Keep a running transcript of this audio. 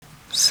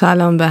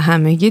سلام به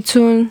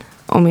همگیتون.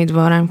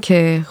 امیدوارم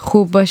که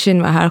خوب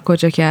باشین و هر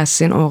کجا که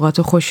هستین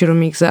اوقات خوشی رو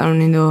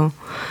میگذرونید و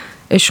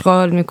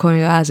اشغال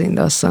میکنید و از این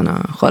داستانا.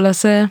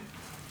 خلاصه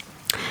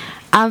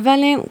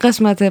اولین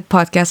قسمت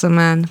پادکست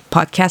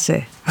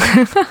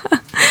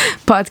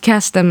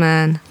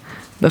من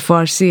به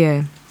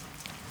فارسیه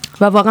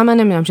و واقعا من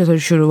نمیدونم چطور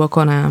شروع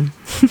بکنم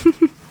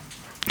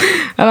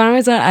و برام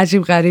یه ذره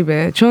عجیب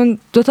غریبه چون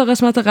 2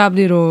 قسمت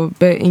قبلی رو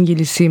به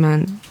انگلیسی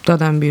من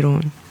دادم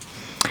بیرون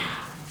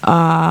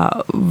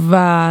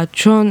و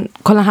چون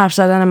کلا حرف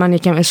زدن من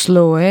یکم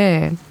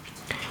اسلوه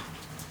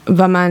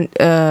و من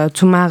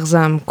تو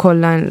مغزم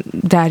کلا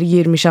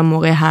درگیر میشم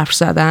موقع حرف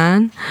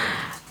زدن،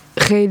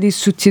 خیلی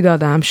سوتی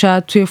دادم.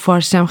 شاید توی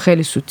فارسی هم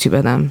خیلی سوتی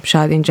بدم،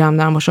 شاید این جمع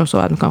دارم باشم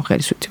صحبت میکنم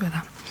خیلی سوتی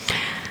بدم.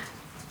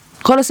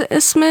 خلاصه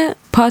اسم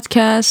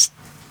پادکست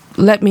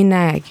Let Me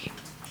Nag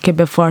که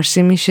به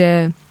فارسی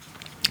میشه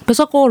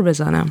بذار غر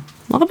بزنم.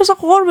 بذار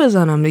غر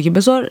بزنم دیگه،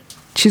 بذار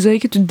چیزایی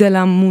که تو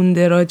دلم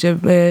مونده راجع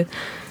به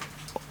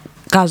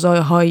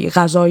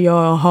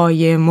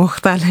غذاهای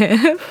مختلف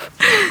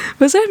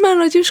بذار من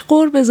راجعش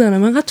غر بزنم.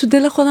 من انقدر تو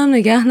دل خودم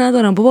نگه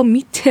ندارم بابا،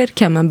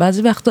 میترکم. من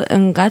بعضی وقتا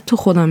انقدر تو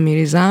خودم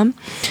میریزم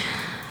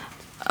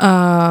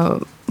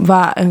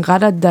و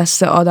انقدر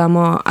دست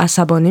آدما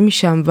عصبانی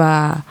میشم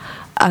و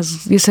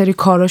از یه سری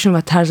کاراشون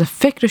و طرز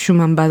فکرشون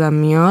من بدم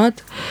میاد،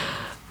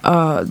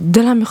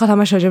 دلم میخواد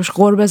همش راجعش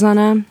غر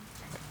بزنم،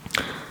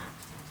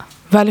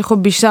 ولی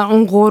خب بیشتر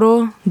اون غر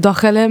رو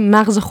داخل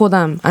مغز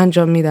خودم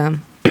انجام میدم.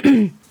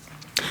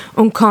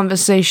 اون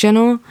کانورسیشن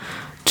رو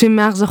توی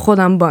مغز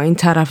خودم با این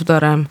طرف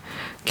دارم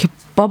که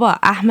بابا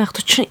احمق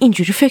تو چرا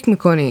اینجوری فکر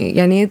میکنی؟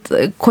 یعنی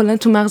کلا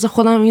تو مغز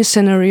خودم این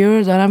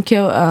سناریو دارم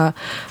که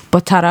با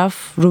طرف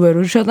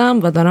روبرو شدم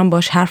و دارم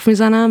باش حرف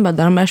میزنم و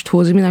دارم باش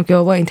توضیح میدم که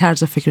بابا این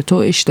طرز فکر تو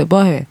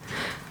اشتباهه،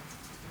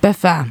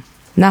 بفهم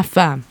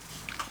نفهم.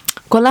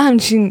 کلا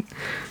همچین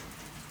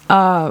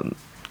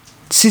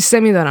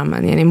سیستمی دارم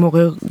من، یعنی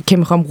موقع که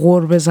میخوام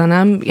غر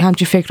بزنم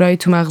همچین فکرهایی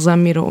تو مغزم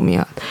میره و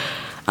میاد.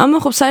 اما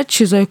خب سر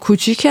چیزای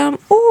کوچیکم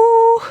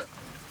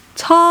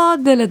تا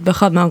دلت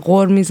بخواد من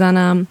غر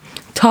میزنم،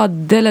 تا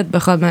دلت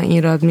بخواد من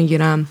ایراد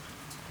میگیرم.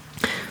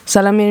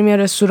 مثلا میریم یه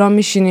رستوران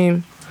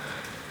میشینیم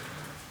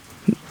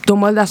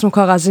دنبال دستمال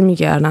کاغذی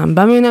میگردم،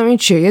 ببینم این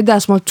چیه، یه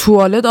دستمال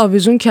توالت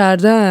آویزون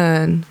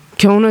کردن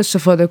که اونو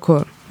استفاده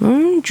کن.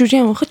 جوری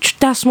هم آخه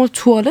دستمال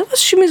توالت واسه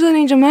چی میزنه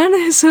اینجا مرد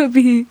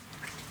حسابی؟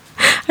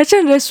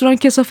 هرچند رستوران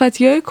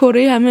کثافتی های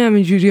کره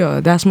همین جوری ها،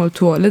 دستمال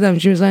توالت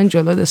همینجوری میزنن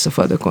جلاد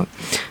استفاده کن،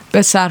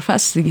 به صرف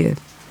است دیگه.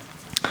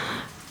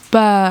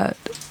 بعد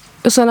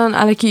مثلا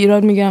الکی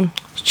ایراد میگم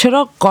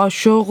چرا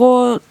قاشق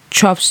و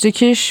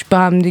چاپستیکش با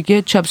هم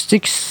دیگه،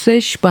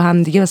 چاپستیکسش با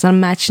هم دیگه مثلا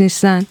مچ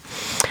نیستن،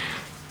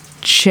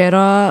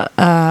 چرا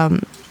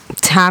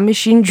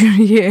طعمش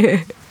اینجوریه،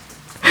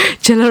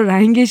 چرا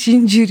رنگش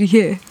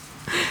اینجوریه.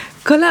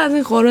 کلا از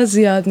این قرا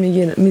زیاد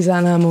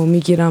میزنم و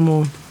میگیرم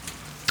و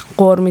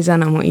غر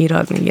میزنم و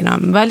ایراد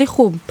میگیرم. ولی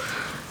خب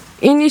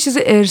این یه چیز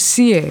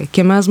ارثیه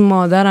که من از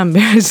مادرم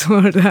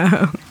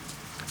برسوردم.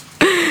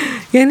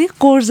 یعنی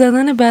غر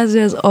زدن بعضی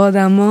از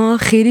آدما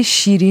خیلی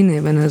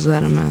شیرینه به نظر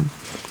من.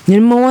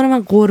 یعنی مامان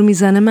من غر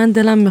میزنه من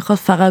دلم میخواد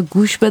فقط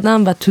گوش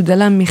بدم و تو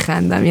دلم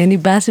میخندم. یعنی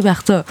بعضی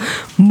وقتا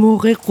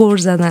موقع غر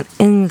زدن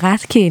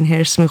انقدر که این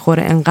هرس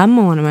میخوره، انقدر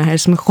مامان من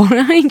هرس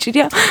میخوره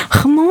اینجوری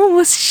مامان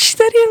واسه چی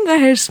داری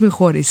انقدر هرس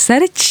میخوری؟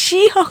 سر چی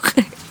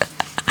آخه؟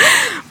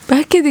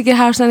 بعد که دیگه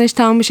حرف زدنش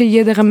تمام میشه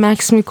 1 دقیقه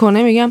مکس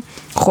میکنه، میگم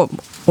خب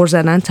غر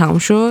زدن تمام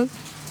شد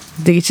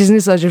دیگه، چیز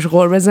نیست راجبش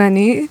غر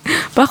بزنی.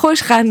 بعد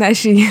خودش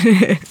خندش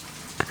میگیره.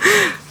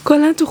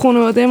 کلا تو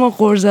خانواده ما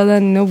غر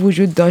زدن اینا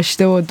وجود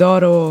داشته و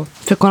داره و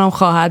فکر کنم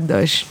خواهد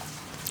داشت.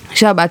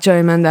 شاید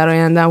بچهای من در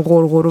آیندهم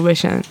غرغرو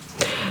بشن.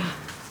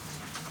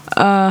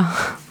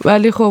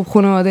 ولی خب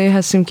خانواده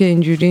هستیم که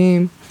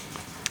اینجوریم،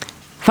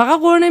 فقط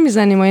غر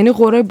نمیزنیم، یعنی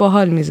غرای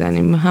باحال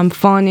میزنیم، هم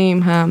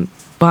فانیم، هم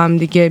با هم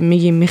دیگه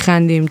میگیم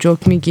میخندیم،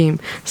 جوک میگیم،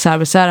 سر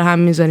به سر هم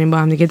میزنیم، با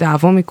هم دیگه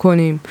دعوا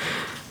میکنیم،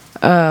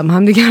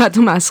 هم دیگه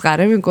حتی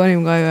مسخره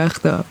میکنیم گاهی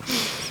وقتا.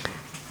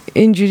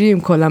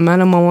 اینجوریم کلا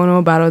من و مامان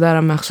و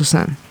برادرم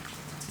مخصوصا.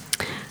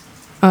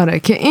 آره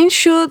که این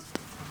شد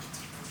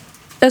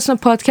اسم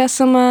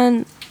پادکست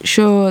من،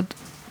 شد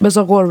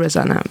بذار غر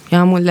بزنم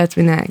یا همون Let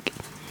Me Nag.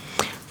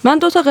 من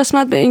 2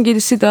 قسمت به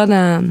انگلیسی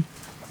دادم،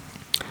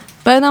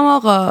 بعدم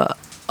آقا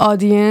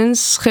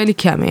آدینس خیلی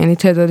کمه، یعنی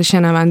تعداد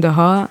شنونده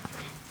ها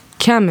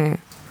کمه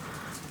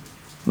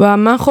و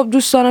من خب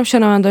دوست دارم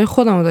شنونده های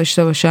خودم رو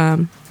داشته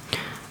باشم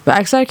و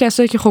اکثر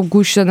کسایی که خب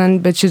گوش دادن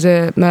به چیز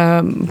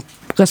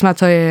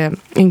قسمت های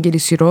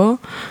انگلیسی رو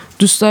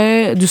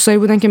دوستایی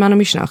بودن که منو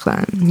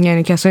میشناختن،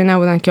 یعنی کسایی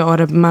نبودن که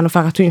آره منو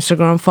فقط تو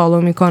اینستاگرام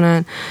فالو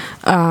میکنن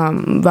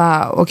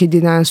و اوکی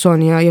دیدن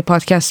سونیا یه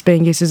پادکست به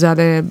انگلیسی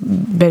زده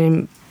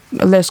بریم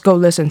let's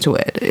go listen to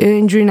it،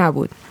 اینجوری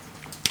نبود.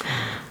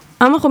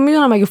 اما خب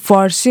میدونم اگه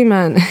فارسی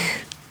من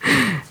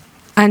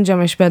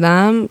انجامش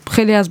بدم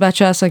خیلی از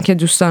بچه هستن که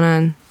دوست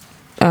دارن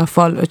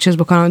چیز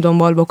بکنن،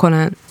 دنبال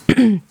بکنن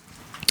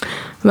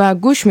و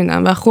گوش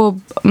میدم و خب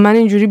من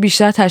اینجوری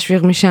بیشتر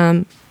تشویق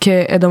میشم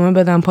که ادامه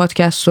بدم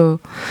پادکست رو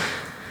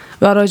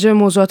و راجع به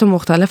موضوعات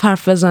مختلف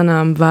حرف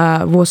بزنم و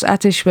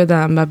وسعتش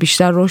بدم و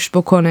بیشتر رشد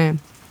بکنه.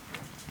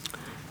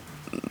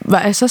 و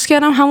احساس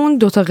کردم همون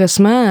 2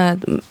 قسمت،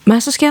 من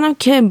احساس کردم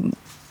که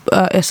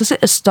احساس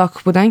استاک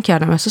بودن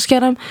کردم، احساس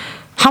کردم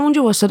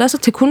همونجا واسطه اصلا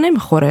تکون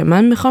نمیخوره،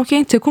 من میخوام که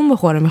این تکون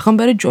بخوره، میخوام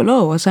بره جلو.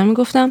 واسه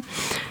میگفتم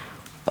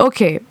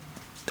اوکی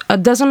it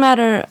doesn't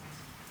matter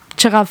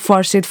چقدر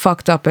فارسیت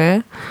fucked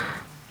upه،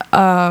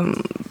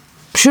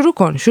 شروع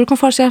کن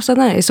فارسی حرف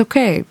زدن. it's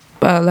okay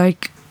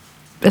like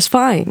it's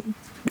fine،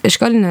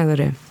 اشکالی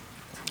نداره.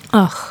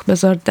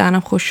 بذار دهنم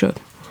خوش شد.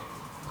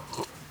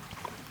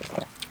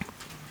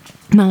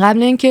 من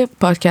قبل اینکه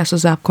پادکست رو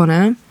ضبط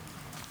کنم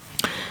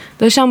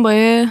داشتم با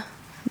یه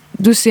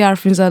دوستی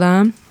حرف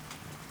می‌زدم،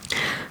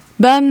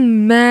 من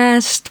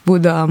مست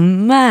بودم،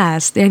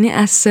 مست، یعنی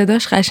از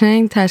صداش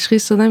قشنگ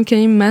تشخیص دادم که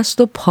این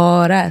مست و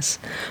پاره است.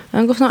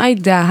 من گفتم ای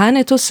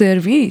دهن تو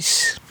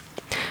سرویس،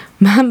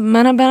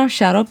 منم برم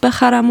شراب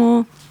بخرم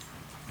و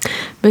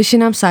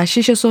بشینم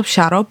 6 صبح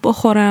شراب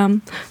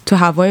بخورم تو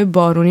هوای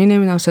بارونی،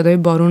 نمیدونم صدای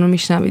بارون رو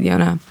میشنوید یا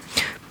نه،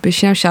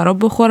 بشینم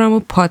شراب بخورم و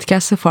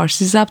پادکست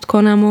فارسی ضبط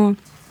کنم و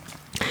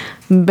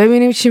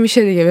ببینیم چی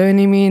میشه دیگه،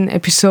 ببینیم این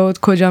اپیزود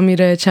کجا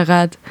میره،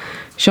 چقدر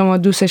شما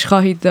دوستش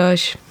خواهید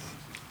داشت.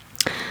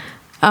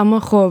 اما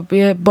خب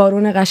یه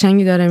بارون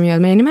قشنگی داره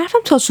میاد. یعنی من رفتم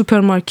تا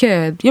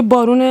سوپرمارکت، یه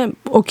بارون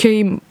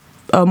اوکی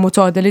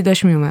متعادلی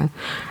داشت میومد،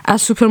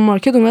 از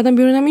سوپرمارکت اومدم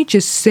بیرونم این چه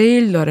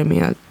سیل داره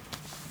میاد.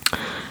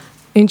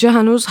 اینجا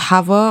هنوز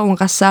هوا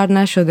اونقدر سرد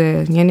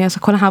نشده، یعنی اصلا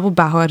کلا هوا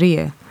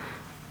بهاریه.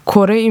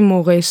 کره این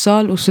موقع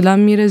سال اصولا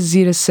میره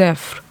زیر 0،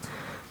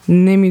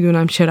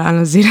 نمیدونم چرا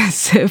الان زیر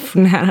 0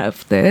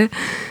 نرفته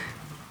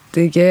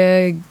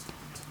دیگه.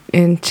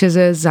 این چیز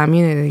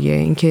زمینه دیگه،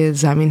 این که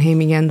زمین هی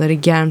میگن داره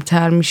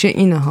گرمتر میشه،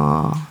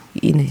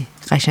 اینه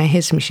قشنگ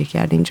حس میشه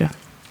کرد اینجا.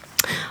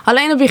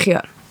 حالا اینو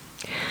بیخیال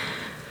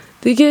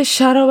دیگه،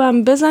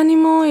 شرابم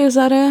بزنیم و یه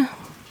ذره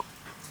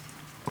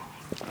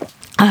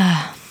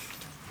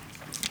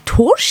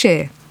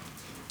ترشه،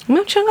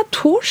 میگم چقدر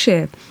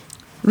ترشه،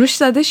 روش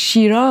زده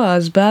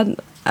شیراز، بعد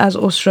از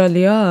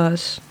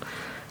استرالیاست.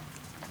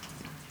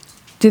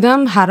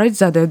 دیدم حراج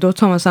زده 2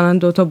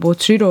 تا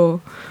بطری رو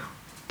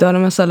داره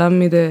مثلا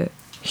میده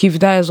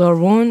 17,000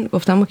 وون.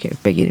 گفتم اوکی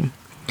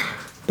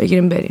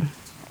بگیریم بریم.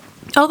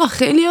 آقا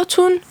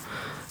خیلیاتون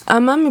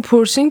اما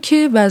میپرسین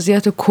که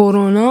وضعیت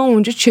کرونا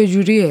اونجا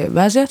چجوریه.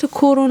 وضعیت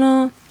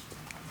کرونا،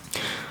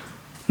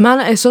 من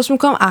احساس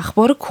میکنم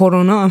اخبار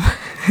کرونا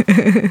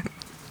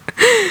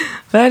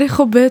ولی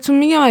خب بهتون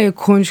میگم اگه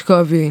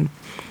کنجکاوین،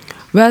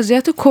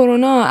 وضعیت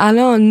کرونا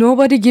الان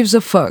nobody gives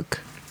a fuck.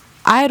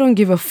 I don't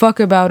give a fuck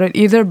about it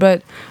either, but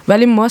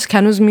ولی ماسک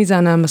هنوز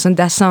میزنم، مثلا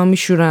دستم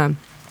میشورم،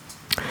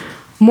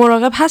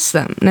 مراقب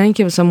هستم، نه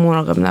اینکه مثلا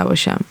مراقب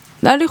نباشم.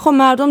 ولی خب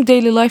مردم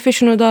دیلی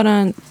لایفشونو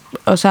دارن،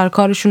 سر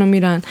کارشونو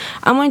میرن.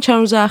 اما این چند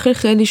روز اخیر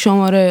خیلی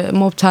شماره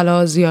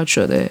مبتلا زیاد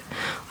شده،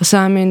 واسه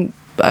همین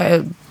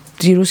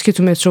دیروز که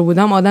تو مترو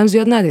بودم آدم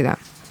زیاد ندیدم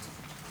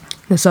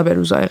حساب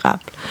روزهای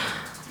قبل.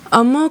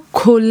 اما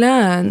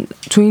کلن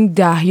تو این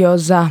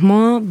 10-11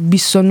 ماه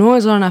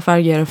 29,000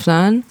 نفر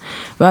گرفتن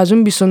و از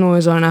اون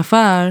 29,000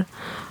 نفر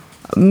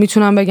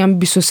میتونم بگم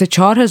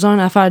 23,000-4,000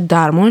 نفر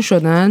درمان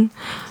شدن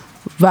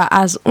و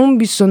از اون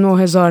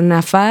 29,000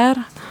 نفر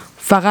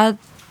فقط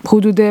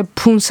حدود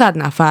 500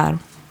 نفر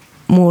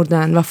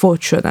مردن و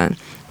فوت شدن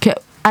که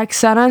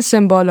اکثرا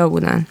سن بالا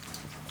بودن،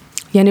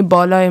 یعنی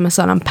بالای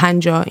مثلا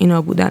 50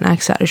 اینا بودن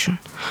اکثرشون.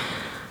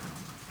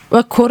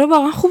 و کره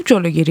واقعا خوب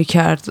جلوگیری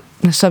کرد،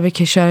 نسبت به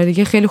کشور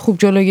دیگه خیلی خوب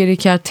جلوگیری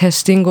کرد.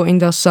 تستینگ و این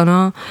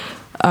داستانا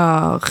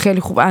خیلی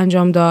خوب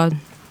انجام داد.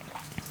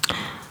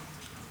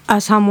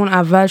 از همون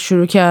اول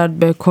شروع کرد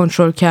به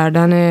کنترل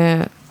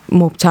کردن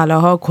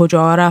مبتلاها،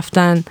 کجاها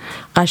رفتن،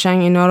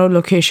 قشنگ اینا رو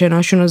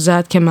لوکیشناشون رو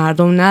زد که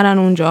مردم نرن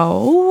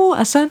اونجا.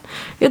 اصلا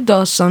یه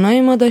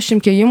داستانایی ما داشتیم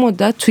که یه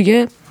مدت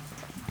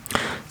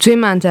توی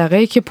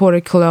منطقه‌ای که پر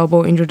کلاب و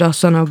اینجور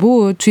داستانا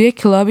بود، توی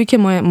کلابی که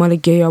مال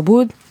گیا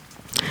بود،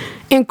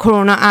 این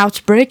کرونا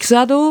اوتبریک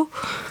زد و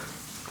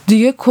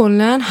دیگه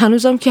کلن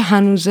هنوزم که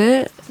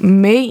هنوزه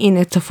این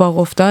اتفاق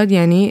افتاد،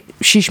 یعنی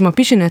 6 ماه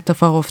پیش این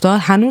اتفاق افتاد،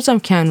 هنوزم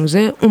که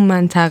هنوزه اون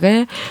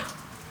منطقه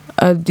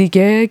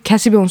دیگه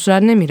کسی به اون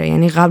صورت نمیره.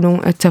 یعنی قبل اون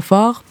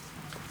اتفاق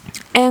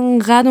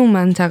انقدر اون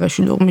منطقه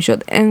شلوغ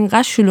میشد،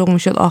 انقدر شلوغ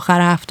میشد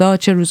آخر هفته،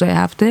 چه روزای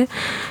هفته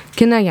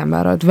که نگم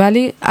برات.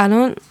 ولی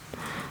الان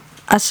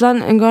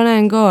اصلا انگار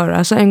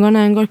نه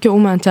انگار که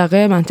اون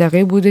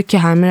منطقه بوده که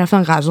همه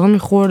میرفتن غذا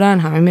میخوردن،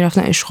 همه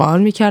میرفتن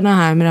اشغال میکردن،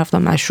 همه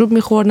میرفتن مشروب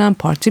میخوردن،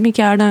 پارتی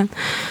میکردن.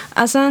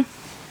 اصلا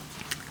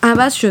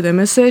عوض شده،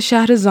 مثل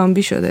شهر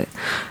زامبی شده.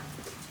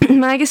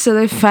 من اگه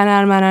صدای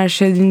فنر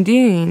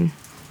شدیدین،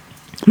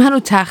 من رو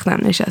تختم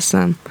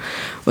نشستم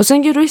واسه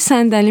اینکه روی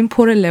صندلیم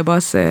پر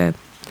لباسه،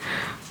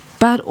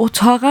 بعد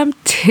اتاقم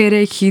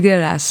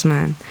ترکیده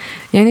رسما،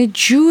 یعنی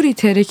جوری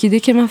ترکیده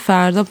که من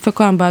فردا فکر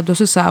کنم باید 2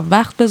 ساعت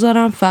وقت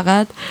بذارم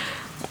فقط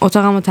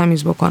اتاقم رو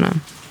تمیز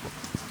بکنم.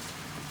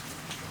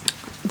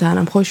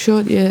 دهنم خوش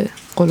شد، یه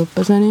قلوب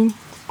بزنیم.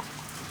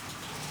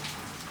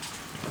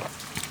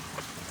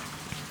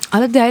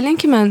 حالا دلیل این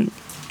که من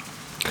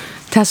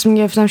تصمیم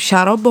گرفتم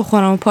شراب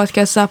بخورم و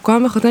پادکست ضبط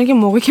کنم به خاطر اینکه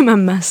موقعی که من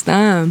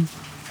مستم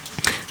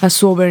و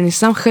سوبر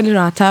نیستم خیلی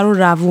راحت‌تر و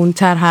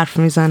روون‌تر حرف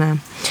میزنم،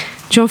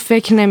 چون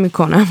فکر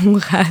نمی‌کنم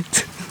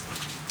اونقدر.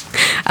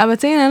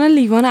 البته این الان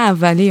لیوان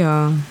اولی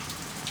ها،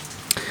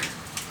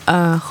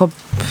 خب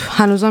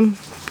هنوزم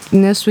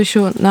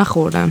نصفشو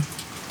نخوردم.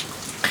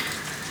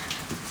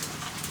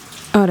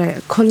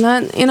 آره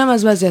کلا اینم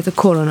از وضعیت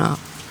کرونا.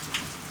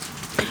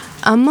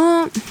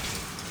 اما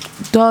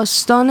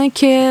داستانه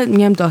که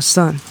میگم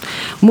داستان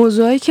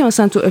موضوعی که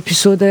مثلا تو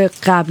اپیزود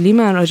قبلی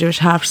من راجبش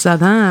حرف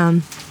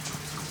زدم،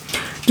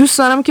 دوست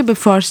دارم که به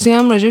فارسی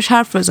هم راجبش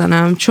حرف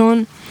بزنم،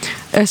 چون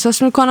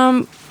احساس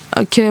میکنم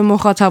که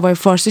مخاطبای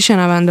فارسی،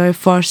 شنونده‌های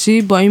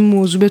فارسی با این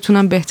موضوع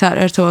بتونن بهتر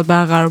ارتباط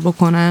برقرار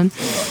بکنن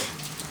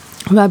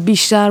و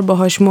بیشتر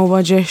باهاش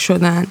مواجه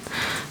شدن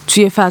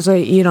توی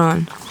فضای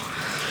ایران.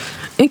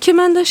 این که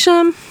من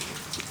داشتم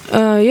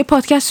یه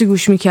پادکستی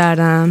گوش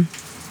میکردم،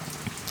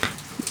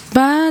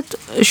 بعد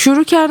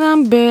شروع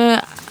کردم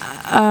به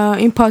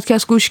این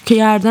پادکست گوش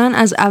کردن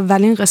از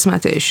اولین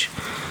قسمتش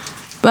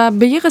و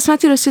به یه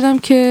قسمتی رسیدم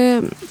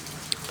که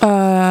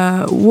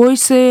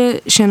وایس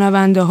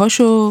شنونده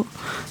هاشو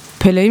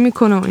پلی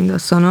میکنه و این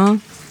داستانا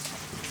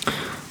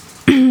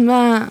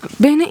و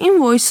بین این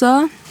وایس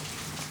ها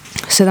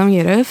صدام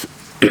گرفت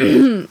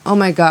oh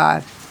my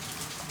god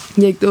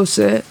 1 2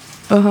 3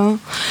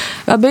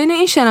 و بین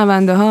این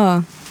شنونده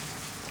ها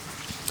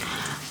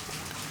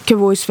که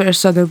وایس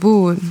فرستاده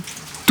بود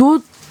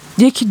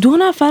یکی دو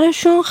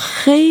نفرشون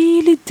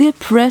خیلی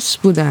دپرس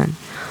بودن،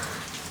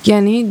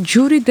 یعنی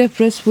جوری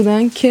دپرس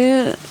بودن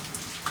که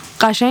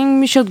قشنگ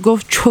میشد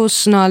گفت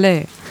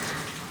چسناله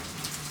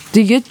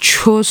دیگه.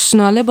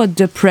 چسناله با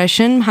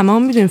دپرشن همه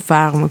هم میدونی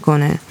فرق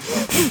میکنه.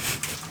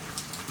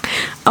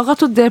 آقا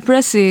تو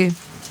دپرسی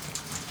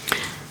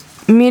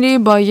میری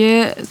با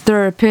یه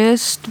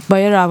تراپیست، با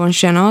یه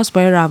روانشناس،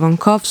 با یه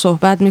روانکاو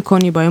صحبت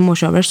میکنی، با یه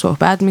مشاور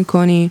صحبت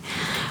میکنی،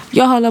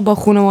 یا حالا با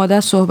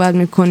خانواده صحبت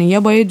میکنی، یا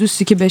با یه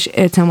دوستی که بهش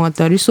اعتماد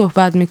داری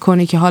صحبت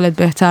میکنی که حالت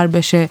بهتر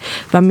بشه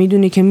و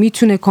میدونی که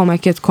میتونه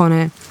کمکت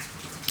کنه.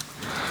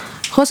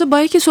 خلاصه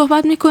با یکی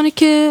صحبت میکنی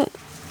که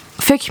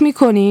فکر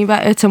میکنی و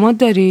اعتماد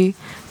داری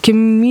که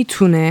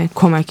میتونه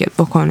کمکت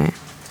بکنه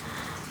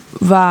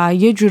و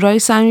یه جورایی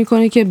سعی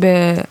میکنی که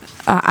به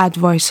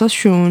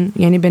ادوایساشون،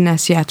 یعنی به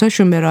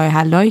نصیحتاشون، به راه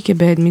حلایی که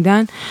بهت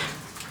میدن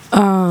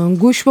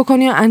گوش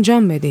بکنی و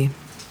انجام بدی.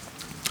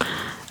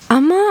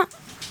 اما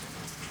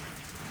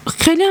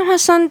خیلی هم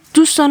هستن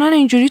دوست دارن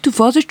اینجوری تو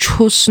فاز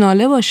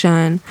چسناله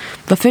باشن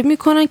و فکر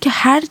میکنن که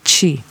هر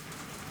چی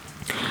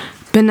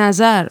به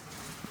نظر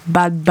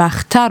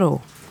بدبخت‌تر و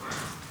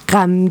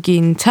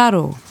غمگین‌تر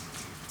و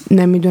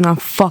نمیدونم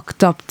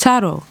فاکت آپ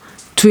تر و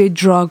توی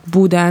دراگ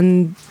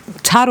بودن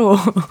تر و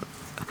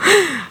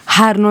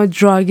هر نوع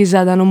دراگی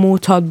زدن و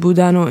معتاد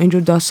بودن و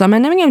اینجور داستان.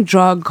 من نمیگم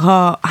دراگ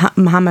ها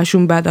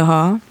همشون بده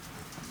ها،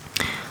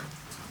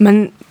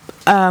 من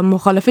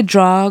مخالف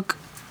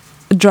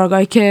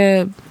دراگایی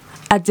که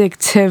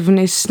ادیکتیو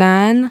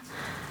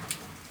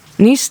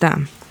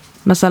نیستم.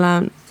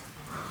 مثلا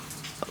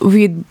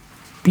وید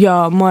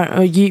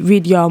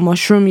یا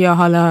ماشروم یا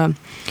حالا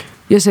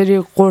یه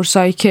سری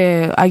قرصایی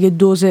که اگه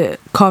دوز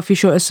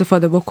کافیشو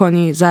استفاده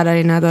بکنی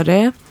ضرری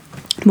نداره،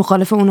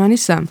 مخالف اونا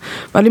نیستم.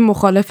 ولی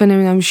مخالف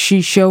نمیدونم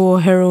شیشه و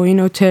هروئین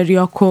و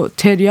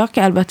تریاک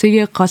البته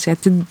یه خاصیت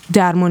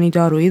درمانی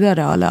دارویی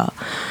داره حالا،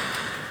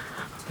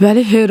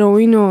 ولی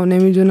هروئین و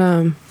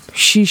نمیدونم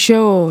شیشه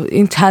و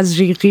این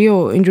تزریقی و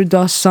اینجور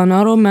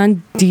داستانا رو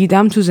من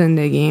دیدم تو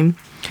زندگیم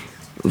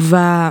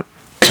و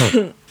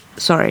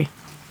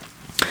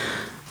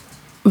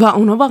و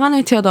اونا واقعا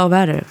اعتیاد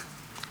آوره.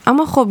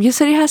 اما خب یه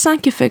سری هستن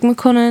که فکر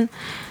میکنن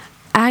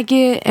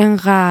اگه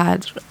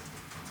انقدر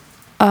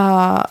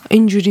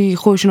اینجوری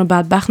خودشون رو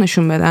بدبخت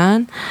نشون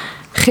بدن،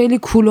 خیلی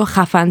کول و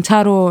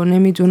خفن‌تر و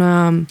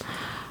نمیدونم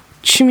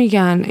چی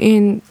میگن،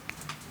 این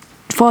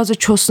فاز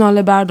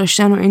چسناله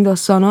برداشتن و این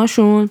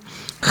داستاناشون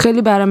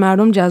خیلی برای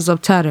مردم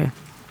جذاب‌تره،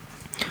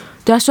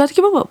 در صورتی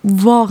که بابا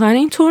واقعا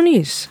اینطور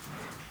نیست.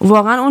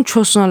 واقعا اون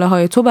چسناله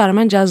های تو برای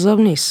من جذاب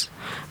نیست،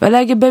 ولی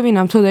اگه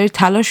ببینم تو داری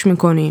تلاش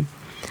میکنی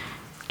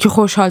که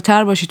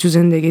خوشحال‌تر باشی تو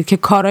زندگی، که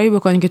کارایی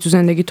بکنی که تو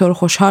زندگی تو رو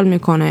خوشحال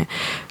میکنه،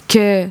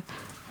 که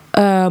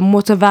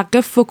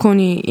متوقف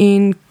بکنی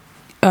این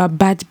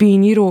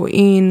بدبینی رو،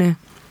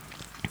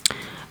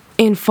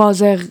 این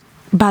فاز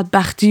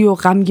بدبختی و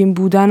غمگین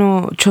بودن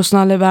و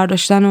چسناله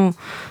برداشتن و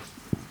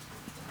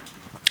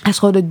از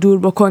خودت دور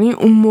بکنی،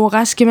 اون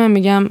موقع است که من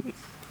میگم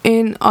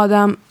این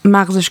آدم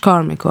مغزش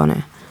کار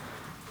میکنه.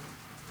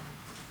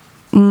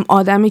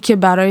 آدمی که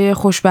برای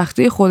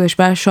خوشبختی خودش،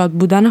 برای شاد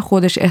بودن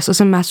خودش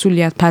احساس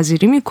مسئولیت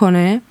پذیری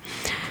میکنه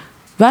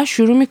و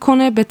شروع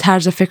میکنه به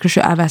طرز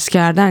فکرشو عوض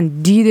کردن،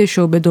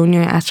 دیدشو به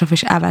دنیای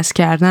اطرافش عوض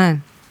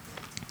کردن،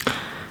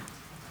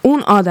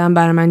 اون آدم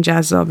برای من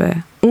جذابه.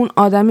 اون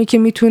آدمی که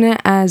میتونه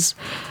از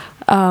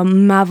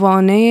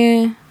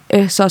موانع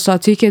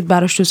احساساتی که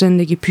براش تو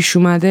زندگی پیش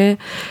اومده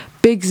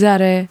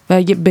بگذره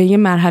و به یه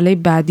مرحله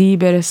بعدی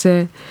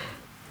برسه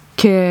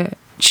که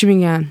چی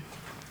میگن،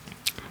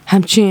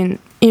 همچین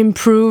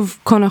improve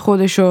کنه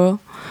خودشو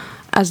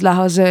از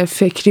لحاظ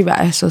فکری و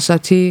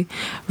احساساتی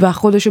و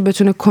خودشو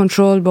بتونه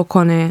کنترل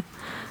بکنه،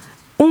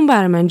 اون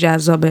برای من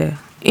جذابه.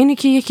 اینی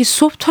که یکی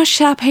صبح تا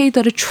شب هی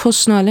داره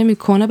چسناله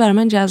میکنه برای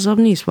من جذاب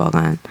نیست،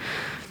 واقعا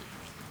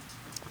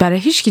برای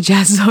هیچ کی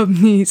جذاب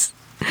نیست.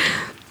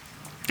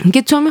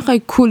 که تو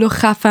میخوای کول و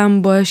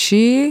خفن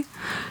باشی،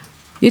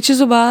 یه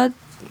چیزو باید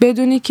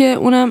بدونی که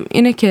اونم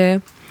اینه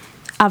که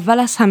اول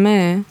از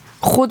همه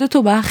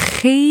خودتو باید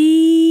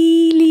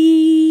خیلی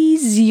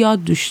زیاد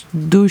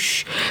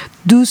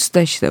دوست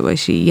داشته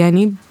باشی.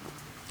 یعنی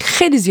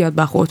خیلی زیاد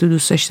باید خودتو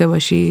دوست داشته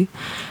باشی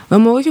و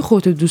موقعی که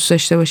خودتو دوست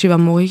داشته باشی و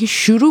موقعی که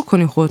شروع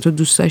کنی خودتو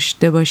دوست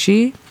داشته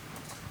باشی،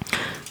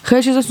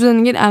 خیلی چیزا تو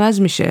زندگیت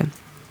عوض میشه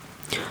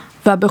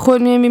و به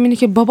خود میبینی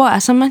که بابا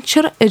اصلا من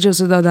چرا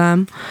اجازه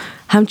دادم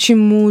همچین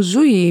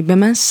موضوعی به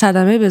من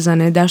صدمه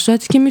بزنه، در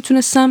صورتی که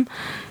میتونستم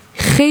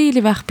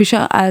خیلی وقت پیش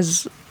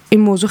از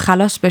این موضوع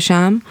خلاص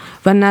بشم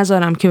و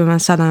نذارم که به من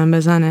صدمه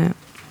بزنه.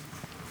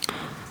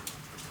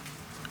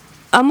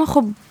 اما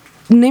خب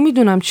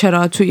نمیدونم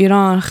چرا تو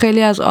ایران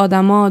خیلی از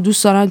آدما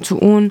دوست دارن تو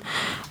اون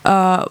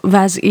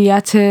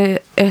وضعیت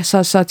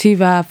احساساتی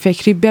و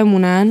فکری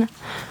بمونن،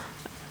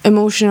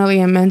 emotionally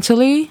and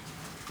mentally.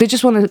 They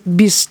just want to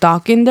be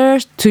stuck in there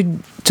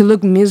to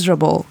look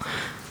miserable.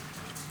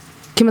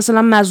 که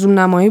مثلا مظلوم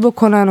نمایی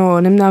بکنن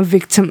و نمیدونم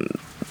victim،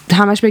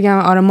 همش بگم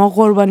آره ما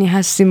قربانی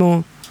هستیم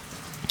و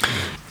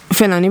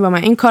فلانی با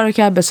من این کارو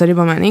کرد، بساری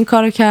با من این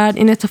کارو کرد،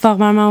 این اتفاق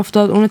بر من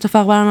افتاد، اون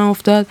اتفاق بر من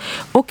افتاد.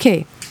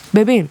 اوکی،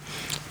 ببین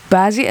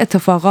بعضی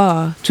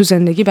اتفاقا تو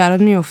زندگی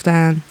برات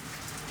میافتن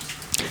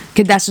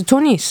که دست تو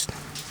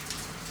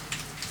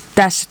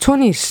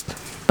نیست.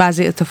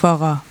 بعضی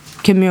اتفاقا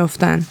که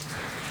میافتن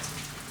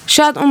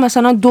شاید اون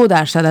مثلا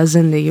 2% از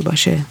زندگی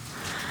باشه،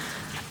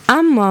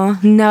 اما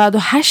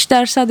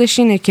 98%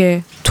 اینه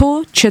که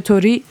تو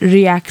چطوری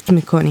ریاکت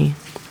میکنی،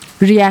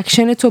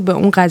 ریاکشن تو به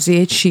اون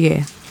قضیه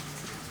چیه.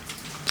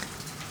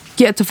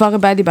 یه اتفاق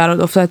بدی برات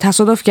افتاد،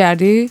 تصادف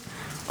کردی،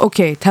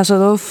 اوکی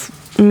تصادف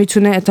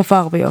میتونه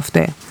اتفاق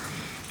بیفته،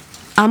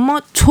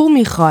 اما تو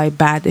میخوای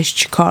بعدش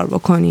چی کار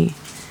بکنی؟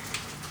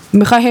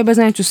 میخوای هی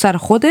بزنی تو سر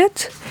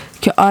خودت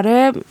که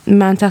آره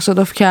من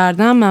تصادف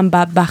کردم، من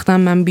بدبختم،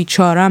 من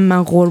بیچارم،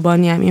 من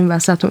قربانیم این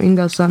وسط و این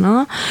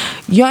داستانا،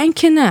 یا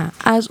اینکه نه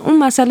از اون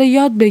مسئله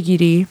یاد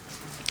بگیری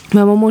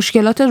و با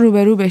مشکلات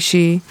روبرو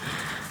بشی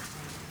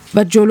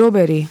و جلو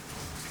بری.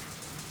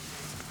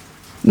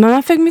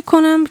 من فکر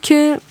میکنم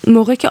که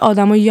موقعی که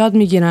آدما یاد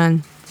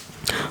میگیرن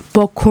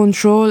با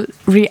کنترل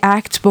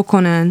ریاکت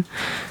بکنن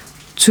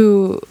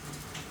تو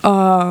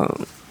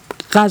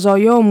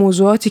قضایا و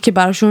موضوعاتی که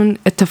براشون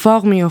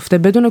اتفاق میفته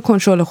بدون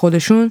کنترل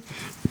خودشون،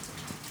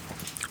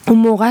 اون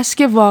موقع است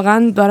که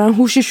واقعا دارن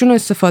هوششون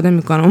استفاده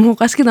میکنن، اون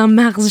موقع است که دارن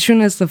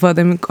مغزشون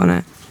استفاده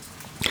میکنن.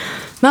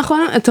 من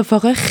خودم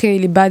اتفاق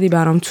خیلی بدی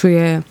برام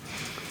توی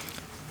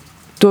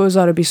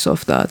 2020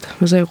 افتاد.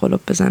 بذاری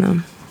قلوب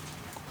بزنم.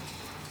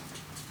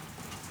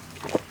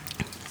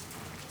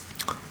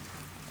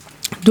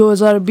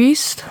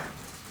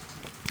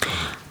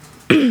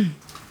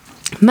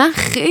 من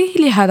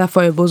خیلی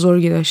هدفهای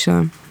بزرگی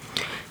داشتم،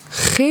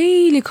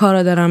 خیلی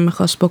کارا دارم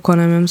میخواست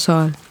بکنم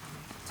امسال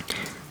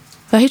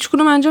و هیچ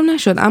کدوم انجام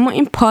نشد. اما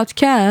این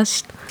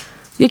پادکست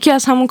یکی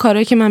از همون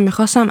کارهایی که من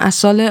میخواستم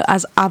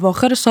از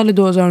اواخر سال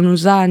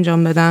 2019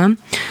 انجام بدم.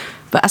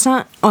 و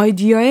اصلا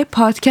ایده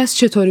پادکست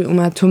چطوری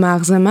اومد تو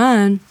مغز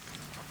من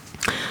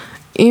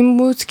این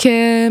بود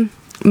که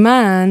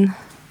من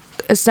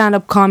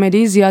استندآپ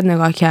کامدی زیاد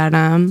نگاه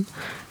کردم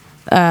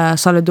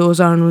سال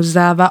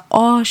 2019 و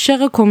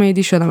عاشق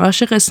کمدی شدم،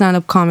 عاشق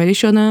استندآپ کامدی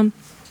شدم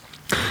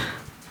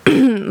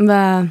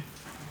و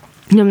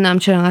نمیدونم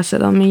چرا انقدر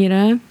صدا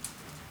میگیره،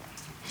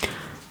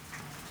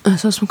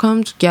 احساس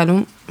میکنم تو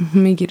گلوم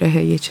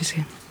میگیره یه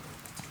چیزی.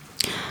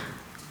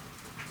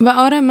 و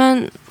آره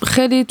من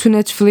خیلی تو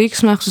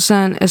نتفلیکس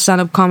مخصوصا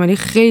استندآپ کامدی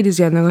خیلی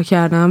زیاد نگاه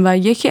کردم و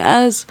یکی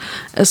از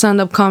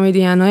استندآپ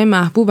کامدین‌های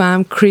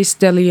محبوبم کریس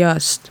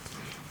دلیاست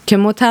که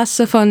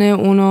متاسفانه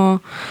اونو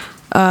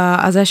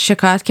ازش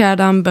شکایت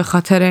کردم به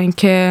خاطر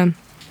اینکه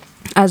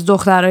از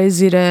دخترای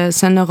زیر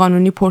سن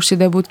قانونی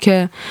پرسیده بود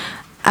که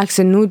عکس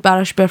نود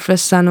براش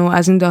بفرستن و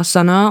از این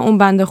داستانا. اون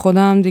بنده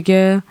خدا هم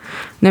دیگه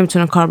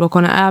نمیتونه کار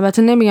بکنه.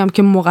 البته نمیگم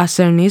که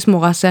مقصر نیست،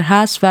 مقصر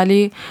هست،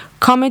 ولی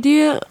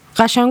کامدی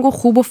قشنگ و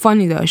خوب و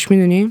فانی داشت،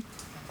 میدونی.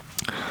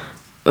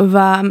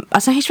 و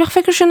اصلا هیچ وقت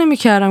فکرشو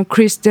نمیکردم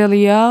کریس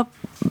دلیا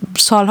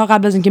سالها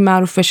قبل از اینکه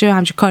معروف بشه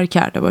همچین کاری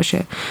کرده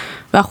باشه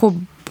و خب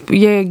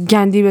یه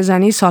گندی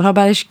بزنی سالها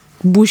بعدش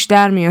بوش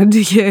در میاد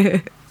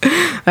دیگه.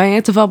 و این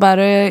اتفاق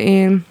برای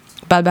این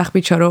بدبخت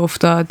بیچاره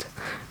افتاد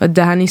و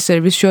دهنی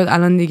سرویس شد.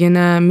 الان دیگه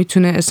نه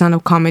میتونه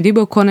استندآپ کامدی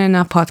بکنه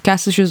نه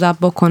پادکستشو ضبط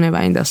بکنه و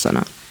این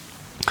داستانا.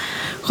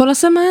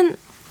 خلاصه من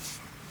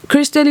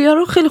کریس دلیا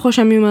رو خیلی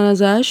خوشم میومد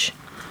ازش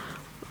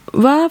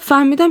و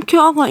فهمیدم که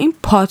آقا این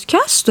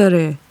پادکست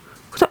داره.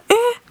 گفتم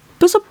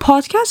بذار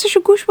پادکستشو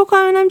گوش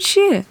بکنم ببینم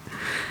چیه.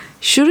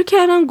 شروع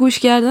کردم گوش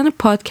کردن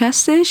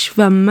پادکستش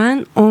و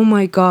من او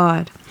مای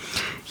گاد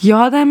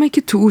یادمه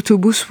که تو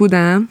اتوبوس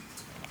بودم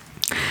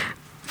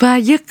و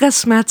یه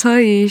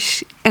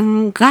قسمتایش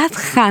انقدر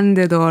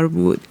خنده‌دار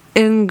بود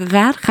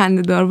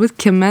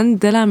که من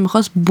دلم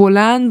میخواست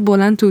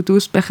بلند تو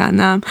اتوبوس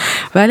بخندم،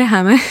 ولی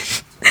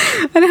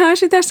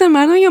همش داشتم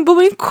مردم میگن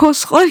بابا این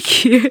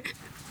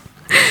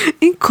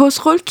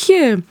کسخل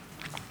کیه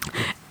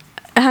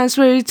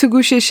هنسبری تو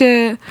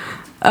گوششه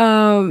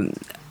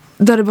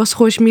داره باز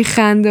خوش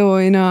میخنده و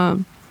اینا،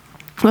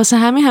 واسه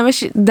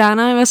همش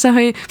دهنم واسه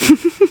های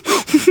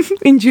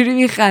اینجوری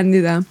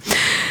میخندیدم.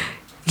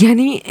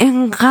 یعنی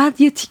انقدر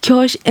یه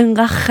تیکاش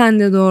انقدر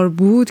خنده دار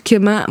بود که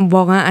من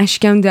واقعا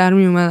اشکم در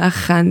می اومد از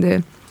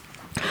خنده.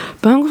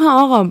 من گفتم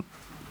آقا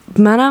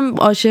منم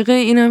عاشق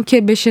اینم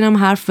که بشینم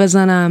حرف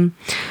بزنم.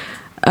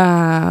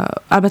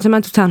 البته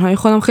من تو تنهایی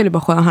خودم خیلی با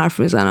خودم حرف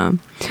میزنم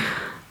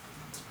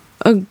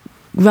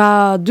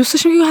و دوست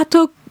داشتم که حتی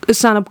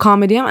استندآپ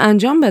کامدی هم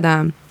انجام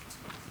بدم،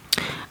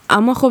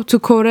 اما خب تو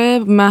کره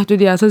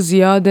محدودیت ها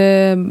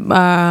زیاده.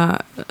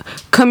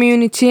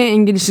 کامیونیتی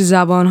انگلیسی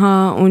زبان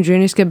ها اونجوری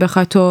نیست که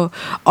بخوای تو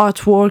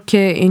آرت ورک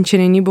این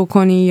چنینی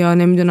بکنی یا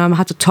نمیدونم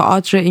حتی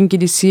تئاتر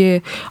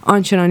انگلیسی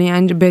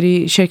آنچنانی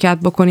بری شرکت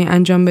بکنی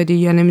انجام بدی،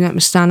 یا نمیدونم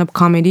استندآپ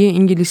کامدی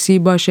انگلیسی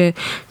باشه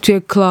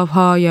توی کلاب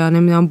ها یا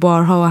نمیدونم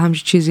بارها و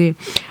همچین چیزی.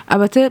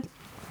 البته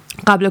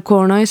قبل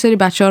کرونا یه سری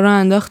بچه‌ها رو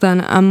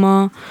انداختن،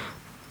 اما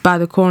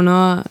بعد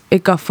کرونا it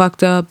got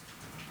fucked up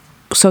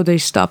so they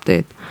stopped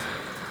it.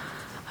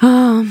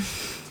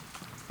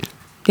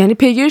 یعنی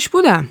پیگیرش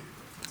بودم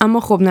اما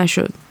خب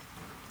نشد.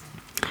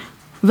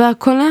 و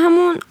کلا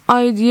همون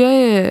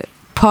ایده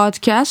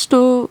پادکست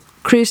و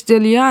کریس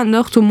دلیا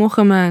انداخت تو مخ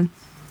من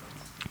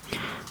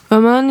و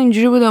من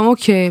اینجوری بودم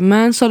اوکی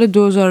من سال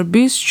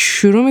 2020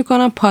 شروع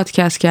میکنم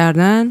پادکست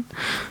کردن،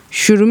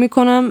 شروع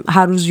میکنم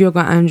هر روز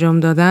یوگا انجام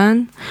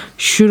دادن،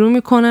 شروع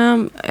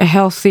میکنم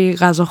هلثی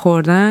غذا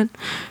خوردن،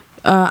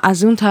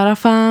 از اون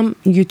طرفم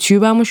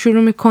یوتیوبم رو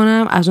شروع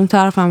میکنم، از اون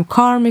طرفم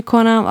کار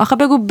میکنم. آخه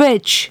بگو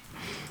بیچ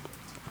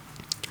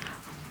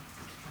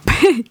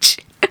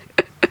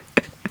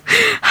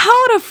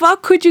how the fuck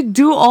could you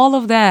do all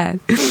of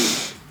that؟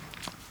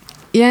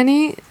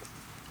 یعنی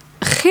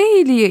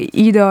خیلی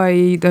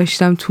ایده‌ای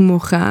داشتم تو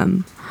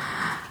مخم،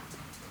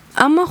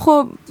 اما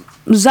خب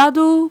زد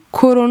و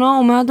کرونا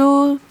اومد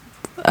و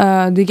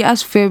دیگه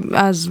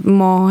از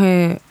ماه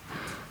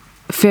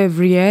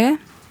فوریه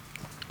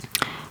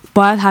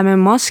باید همه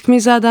ماسک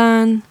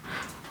میزدن.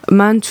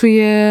 من توی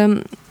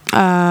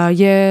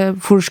یه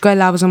فروشگاه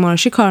لوازم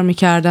آرایشی کار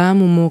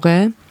میکردم اون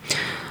موقع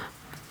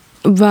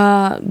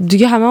و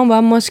دیگه همه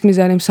باید ماسک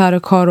میزدیم سر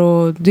کار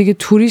و دیگه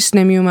توریست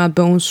نمیومد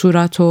به اون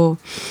صورت و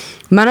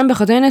منم به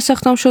خاطر این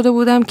استخدام شده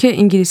بودم که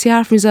انگلیسی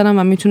حرف میزدم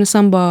و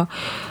میتونستم با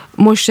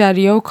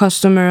مشتری‌ها و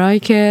کاستومرهایی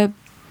که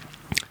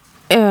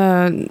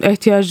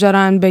احتیاج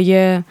دارن به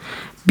یه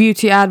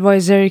بیوتی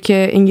ادوایزری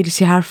که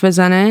انگلیسی حرف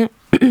بزنه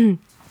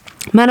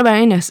منو برای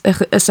این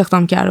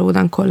استخدام کرده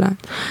بودن کلا.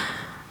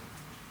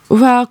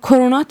 و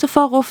کرونا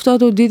اتفاق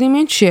افتاد و دیدیم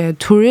این چیه،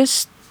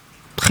 توریست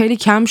خیلی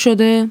کم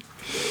شده،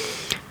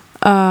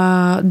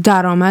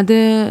 درآمد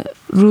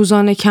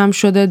روزانه کم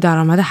شده،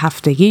 درآمد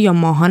هفتگی یا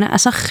ماهانه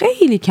اصلا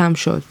خیلی کم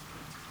شد.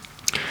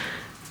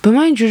 به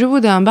من اینجوری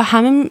بودم و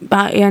همه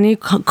یعنی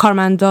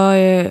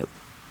کارمندای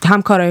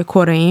همکارای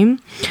کره ایم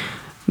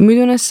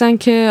میدونستن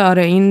که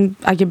آره این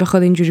اگه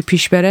بخواد اینجوری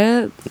پیش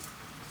بره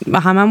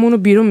هممون رو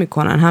بیرون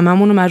میکنن،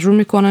 هممون رو مجبور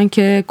میکنن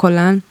که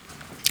کلن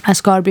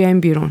از کار بیایم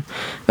بیرون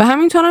و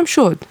همینطور هم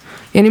شد.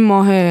 یعنی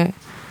ماه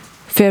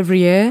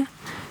فوریه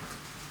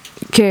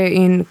که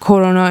این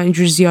کرونا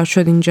اینجوری زیاد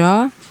شد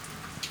اینجا،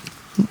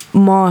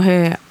 ماه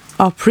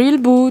آپریل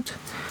بود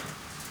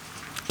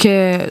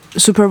که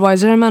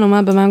سوپروایزر من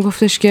اومد به من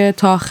گفتش که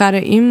تا آخر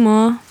این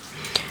ماه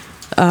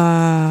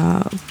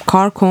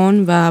کار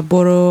کن و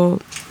برو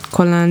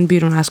کلن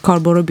بیرون، از کار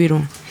برو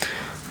بیرون.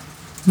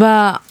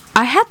 و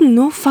I had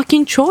no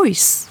fucking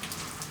choice.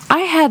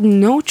 I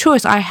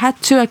had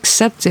to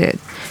accept it.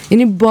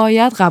 یعنی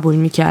باید قبول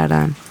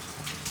میکردم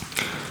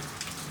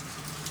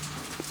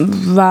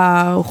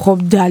و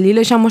خب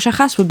دلیلش هم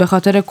مشخص بود، به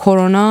خاطر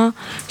کرونا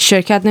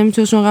شرکت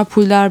نمیتونست اونقدر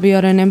پول در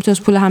بیاره،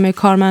 نمیتونست پول همه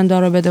کارمندا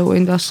رو بده و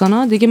این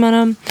داستانا. دیگه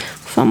منم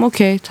گفتم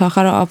اوکی تا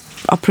آخر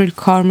آپریل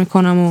کار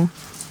میکنم و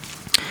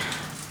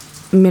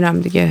میرم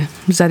دیگه.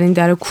 زدین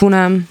در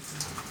کونم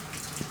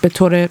به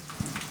طور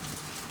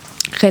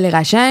خیلی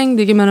قشنگ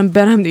دیگه، منم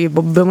برم دیگه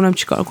بمونم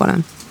چیکار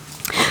کنم.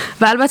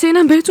 و البته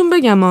اینم بهتون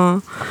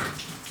بگم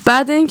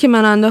بعد این که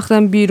من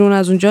انداختم بیرون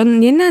از اونجا،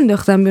 یعنی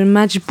ننداختم بیرون،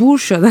 مجبور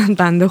شدن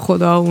بنده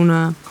خدا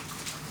اونا.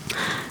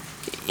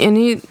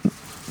 یعنی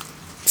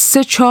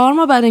 3-4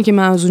 ماه بعد این که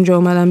من از اونجا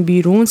اومدم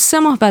بیرون، 3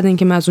 ماه بعد این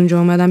که من از اونجا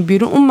اومدم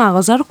بیرون، اون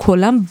مغازه رو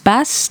کلا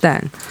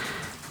بستن.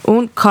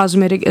 اون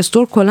کازمتیک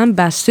استور کلا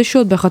بسته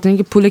شد به خاطر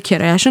اینکه پول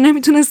کرایه‌شو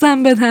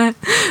نمیتونستن بدن،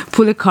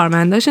 پول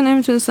کارمنداشو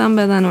نمیتونستن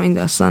بدن و این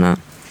داستانا.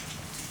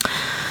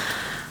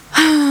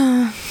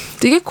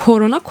 دیگه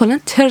کرونا کلا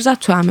تر زد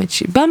تو همه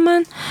چی. بعد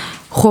من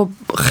خب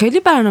خیلی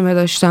برنامه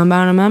داشتم.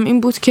 برنامه‌ام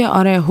این بود که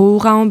آره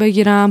حقوقمو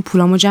بگیرم،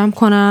 پولامو جمع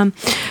کنم،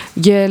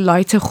 یه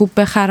لایت خوب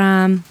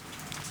بخرم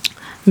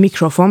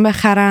میکروفون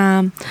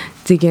بخرم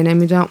دیگه،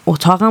 نمیدونم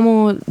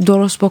اتاقمو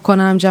درست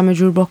بکنم، جمع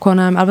جور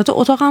بکنم. البته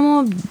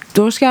اتاقمو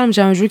درست کردم،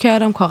 جمع جور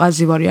کردم، کاغذ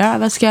دیواری رو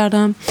عوض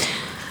کردم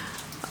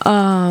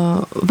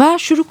و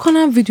شروع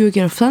کنم ویدیو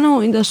گرفتن و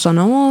این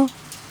داستانامو.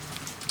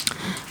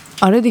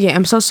 آره دیگه،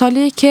 امسال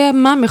سالیه که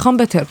من میخوام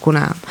بتر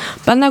کنم.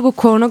 بعد نگو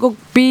کرونا گو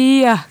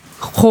بیا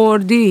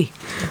خوردی،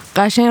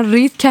 قشنگ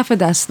رید کف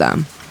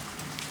دستم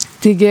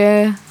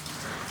دیگه.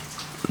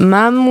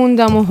 من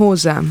موندم و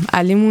حوزم،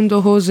 علی موند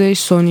و حوزش،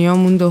 سونیا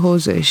موند و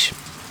حوزش.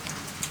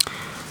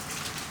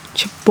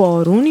 چه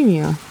بارونی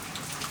میاد.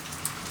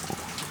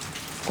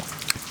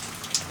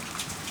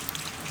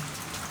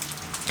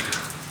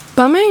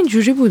 با من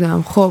اینجوری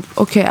بودم. خب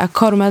اوکی، از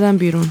کار اومدم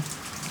بیرون.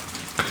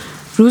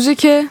 روزی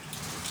که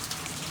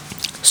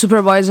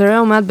سوپروایزره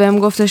اومد بهم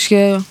گفتش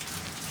که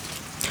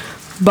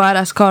باید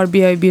از کار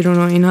بیای بیرون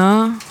و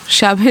اینا،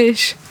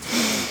 شبش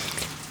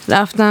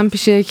رفتم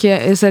پیش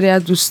یه سری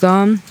از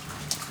دوستان،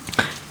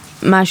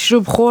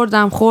 مشروب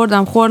خوردم.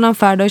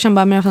 فردایشم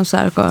بعد میرفتم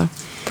سر کار.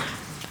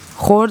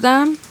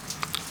 خوردم،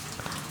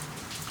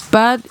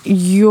 بعد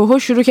یوهو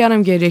شروع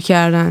کردم گریه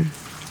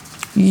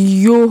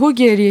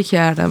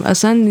کردم.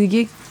 اصلا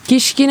دیگه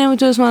هیچکی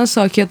نمیتونست من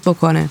ساکت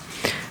بکنه.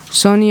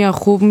 سونیا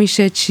خوب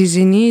میشه،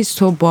 چیزی نیست،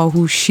 تو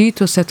باهوشی،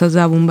 تو 3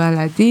 زبون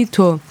بلدی،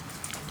 تو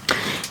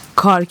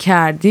کار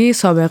کردی،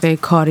 سابقه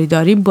کاری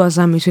داری،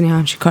 بازم میتونی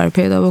همچین کاری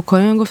پیدا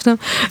بکنی. من گفتم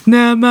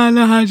نه، من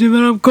هر جا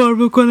برم کار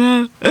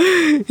بکنم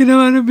اینا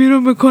منو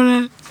بیرون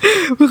بکنن،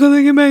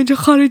 بخاطر که من اینجا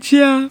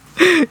خارجیم،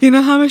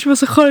 اینا همش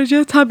واسه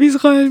خارجی تبعیض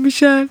قائل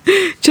میشن.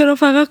 چرا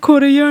فقط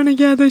کره رو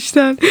نگه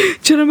داشتن؟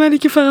 چرا منی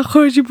که فقط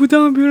خارجی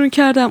بودم بیرون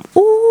کردم؟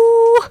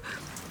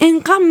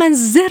 اینقدر من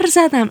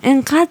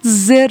انقدر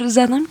زر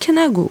زدم که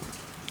نگو.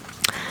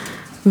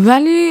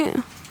 ولی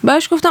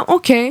باش گفتم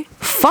اوکی،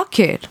 fuck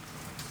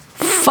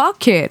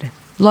it,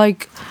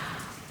 like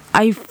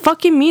I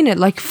fucking mean it,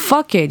 like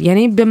fuck it.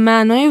 یعنی به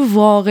معنای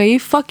واقعی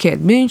fuck it.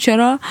 ببین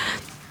چرا؟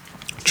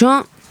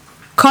 چون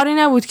کاری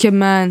نبود که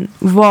من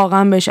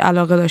واقعا بهش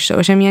علاقه داشته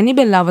باشم. یعنی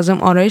به لوازم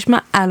آرایش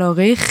من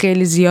علاقه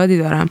خیلی زیادی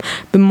دارم،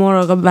 به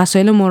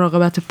وسایل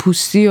مراقبت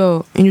پوستی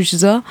و اینجور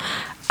چیزا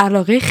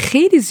علاقه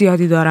خیلی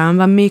زیادی دارم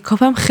و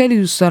میکاپم خیلی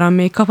دوست دارم.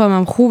 میکاپم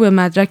هم خوبه،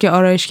 مدرک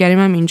آرایشگریم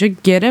هم اینجا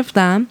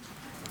گرفتم.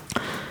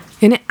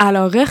 یعنی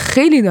علاقه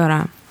خیلی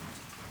دارم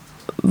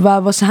و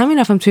واسه همین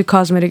رفتم توی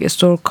کازمتیک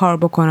استور کار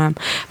بکنم.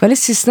 ولی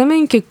سیستم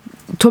این که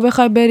تو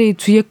بخوای بری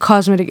توی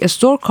کازمتیک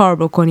استور کار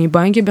بکنی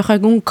با اینکه بخوای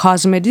اون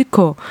کازمتیک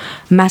رو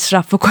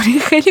مصرف کنی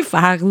خیلی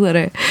فرق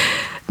داره.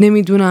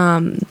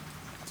 نمیدونم،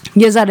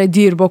 یه ذره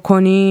دیر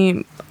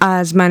بکنی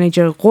از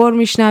منیجر غور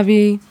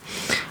میشنوی،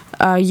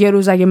 یه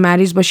روز اگه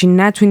مریض باشی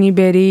نتونی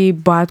بری،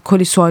 باید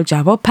کلی سوال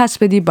جواب پس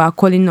بدی، باید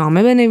کلی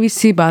نامه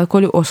بنویسی، باید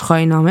کلی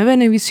عذرخواهی نامه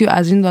بنویسی و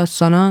از این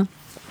داستانا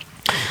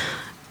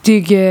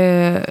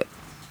دیگه.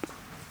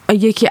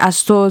 یکی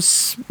از تو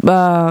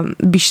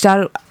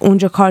بیشتر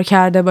اونجا کار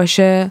کرده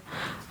باشه،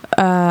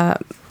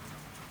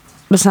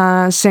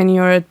 مثلا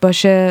سنیورت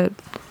باشه،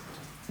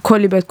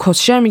 کلی بهت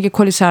کسشر میگه،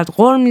 کلی سرت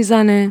غور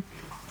میزنه،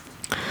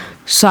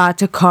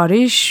 ساعت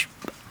کاریش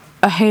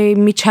هی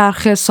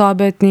میچرخه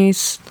ثابت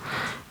نیست،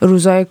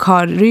 روزای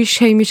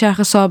کاریش هی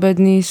میچرخه ثابت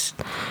نیست،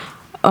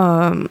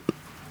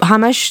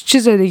 همش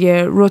چیز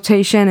دیگه،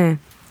 روتیشنه.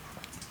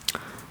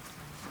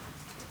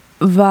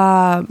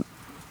 و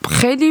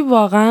خیلی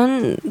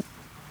واقعا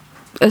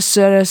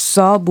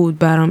استرسا بود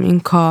برام این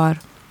کار،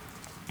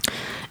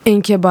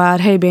 این که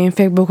باید هی به این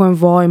فکر بکنم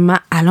وای من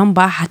الان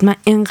باید حتما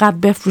اینقدر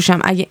بفروشم،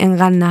 اگه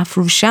اینقدر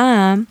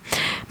نفروشم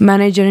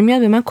منیجر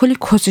میاد به من کلی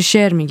کس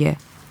شعر میگه.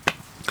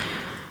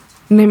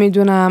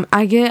 نمیدونم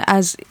اگه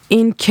از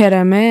این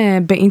کرمه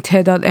به این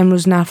تعداد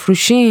امروز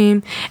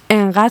نفروشیم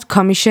انقدر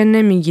کامیشن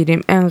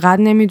نمیگیریم،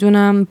 انقدر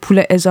نمیدونم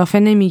پول اضافه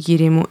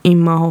نمیگیریم و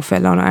این ماه و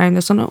فلان و این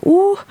داستان.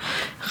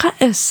 خیلی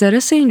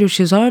استرس اینجور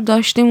چیزها رو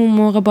داشتیم اون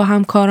موقع با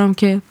همکارم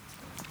که.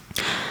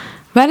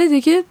 ولی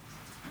دیگه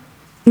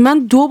من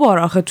 2 بار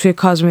آخه توی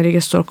کازمتیک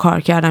استور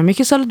کار کردم.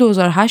 یکی سال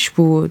 2008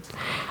 بود،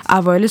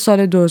 اوایل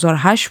سال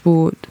 2008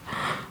 بود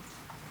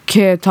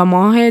که تا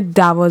ماه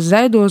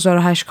 12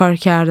 2008 کار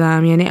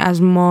کردم. یعنی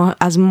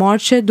از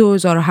مارچ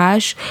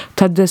 2008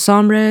 تا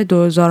دسامبر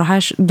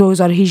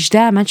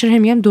 2018. من چرا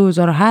میگم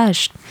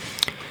 2008؟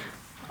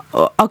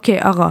 اوکی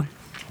آقا،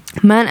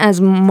 من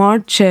از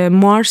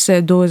مارس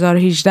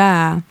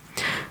 2018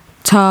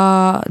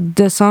 تا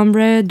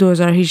دسامبر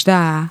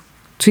 2018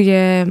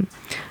 توی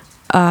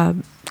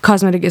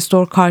کازمتیک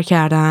استور کار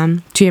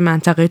کردم توی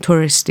منطقه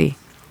توریستی.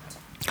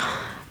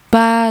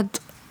 بعد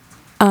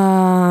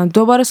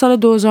دوباره سال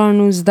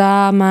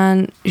 2019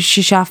 من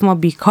 6-7 ماه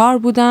بیکار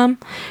بودم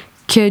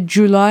که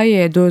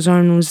جولای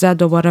 2019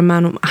 دوباره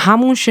من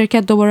همون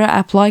شرکت دوباره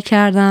اپلای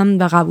کردم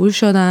و قبول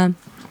شدم.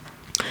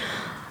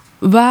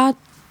 و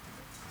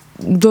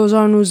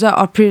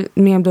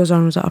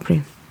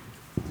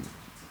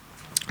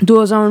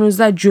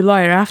 2019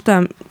 جولای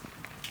رفتم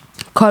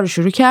کار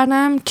شروع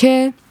کردم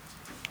که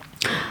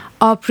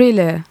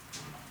آپریل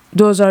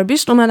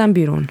 2020 اومدم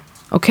بیرون.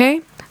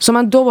 اوکی؟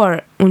 من 2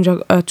 بار اونجا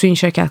تو این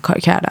شرکت کار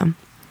کردم.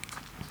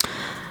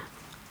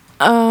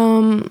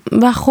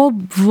 و خب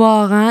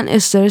واقعا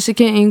استرسی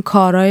که این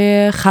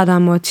کارهای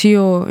خدماتی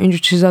و اینجور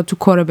چیزا تو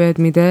کار بهت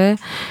میده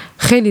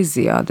خیلی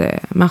زیاده،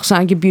 مخصوصا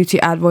اگه بیوتی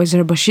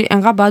ادوایزر باشی.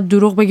 انقدر باید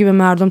دروغ بگی به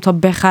مردم تا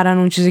بخرن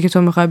اون چیزی که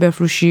تو میخوای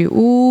بفروشی.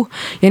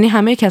 یعنی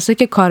همه کسایی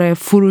که کار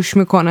فروش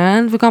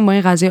میکنن فکر کنم با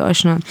این قضیه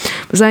آشنان.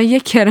 مثلا یه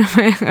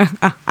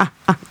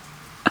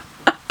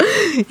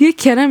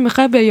کرم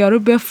میخوای به یارو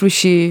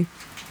بفروشی،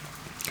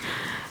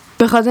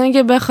 به خاطر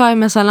اینکه بخوای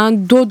مثلا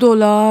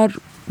 $2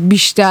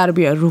 بیشتر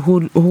بیار رو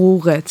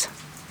حقوقت،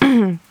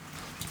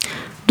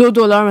 $2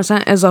 مثلا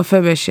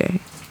اضافه بشه،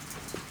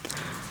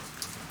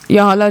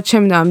 یا حالا چه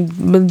میدونم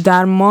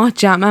در ماه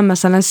جمعا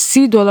مثلا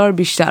 $30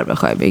 بیشتر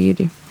بخوای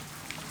بگیری،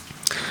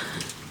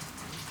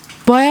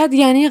 باید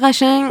یعنی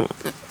قشنگ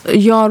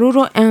یارو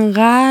رو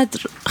انقدر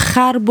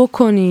خر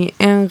بکنی،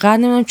 انقدر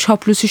نمیدونم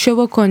چاپلوسیشو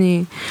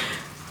بکنی،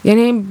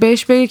 یعنی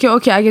بهش بگی که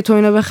اوکی اگه تو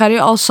اینو بخری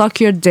I'll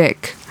suck your dick.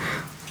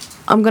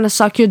 I'm gonna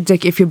suck your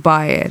dick if you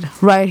buy it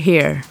right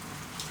here.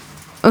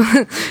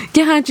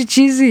 که همچی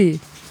چیزی.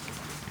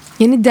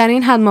 یعنی در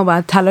این حد ما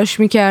باید تلاش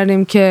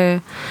میکردیم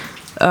که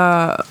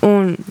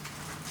اون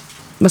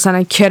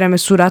مثلا کرم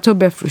صورت رو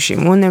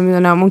بفروشیم، اون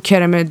نمیدونم اون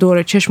کرم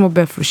دور چشم رو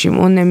بفروشیم،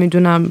 اون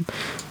نمیدونم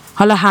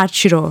حالا هر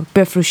چی رو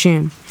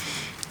بفروشیم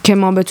که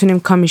ما بتونیم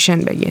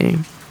کامیشن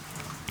بگیریم.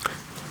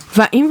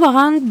 و این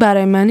واقعا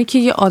برای منی که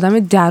یه آدم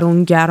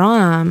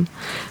درونگرام،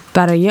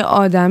 برای یه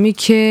آدمی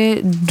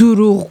که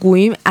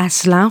دروغگوییم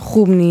اصلا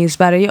خوب نیست،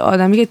 برای یه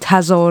آدمی که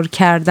تظاهر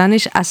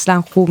کردنش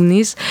اصلا خوب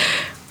نیست،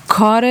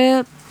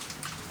 کار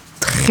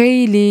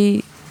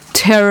خیلی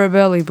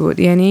terribly بود.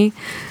 یعنی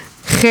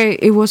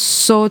it was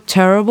so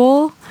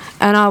terrible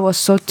and I was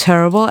so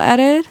terrible at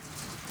it.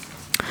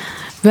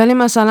 ولی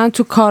مثلا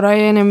تو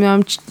کارهای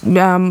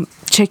نمیدونم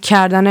چک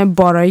کردن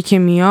بارایی که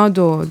میاد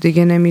و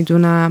دیگه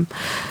نمیدونم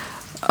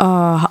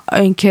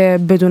اینکه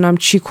بدونم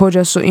چی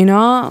کجاست و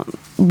اینا،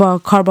 با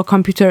کار با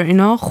کامپیوتر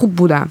اینا خوب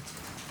بودم.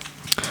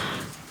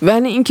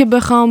 ولی اینکه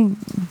بخوام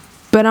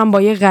برم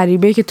با یه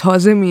غریبه که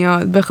تازه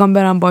میاد بخوام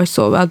برم باهاش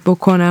صحبت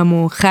بکنم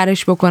و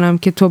خرش بکنم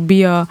که تو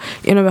بیا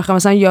اینو بخرم،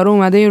 مثلا یارو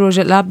اومده یه رژ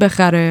لب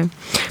بخره،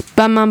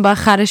 بعد من با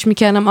خرش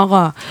میکردم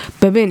آقا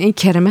ببین این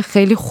کرم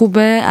خیلی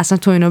خوبه، اصلا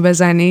تو اینو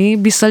بزنی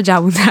 20 سال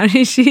جوان‌تر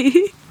میشی.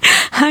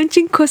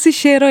 همچین کسی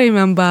شعرهایی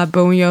من بعد به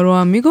اون یارو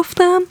هم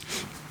میگفتم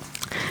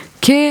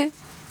که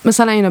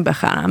مثلا اینو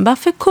بخرم. بعد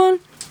فکر کن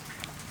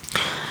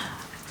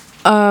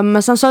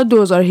مثلا سال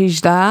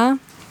 2018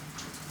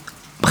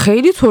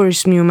 خیلی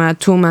توریست می اومد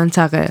تو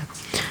منطقه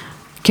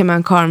که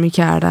من کار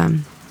میکردم،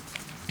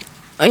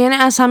 یعنی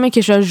از همه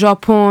کشور،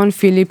 ژاپن،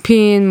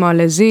 فیلیپین،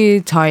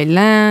 مالزی،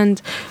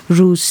 تایلند،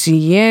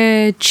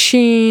 روسیه،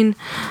 چین،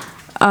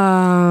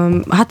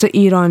 حتی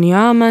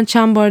ایرانیا من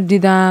چند بار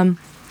دیدم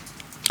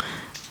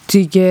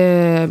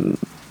دیگه،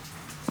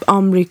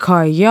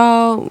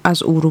 آمریکایی‌ها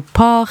از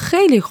اروپا،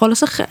 خیلی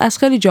خلاصه از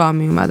خیلی جا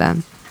می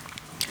اومدن.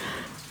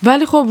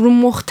 ولی خب رو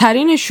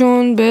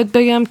مخترینشون بهت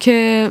بگم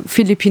که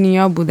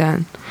فیلیپینیا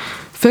بودن.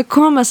 فکر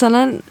کنم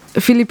مثلا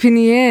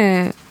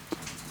فیلیپینیه،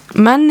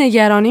 من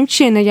نگرانیم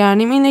چیه؟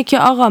 نگرانیم اینه که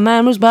آقا من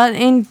امروز باید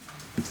این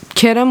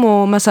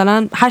کرمو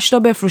مثلا 8 تا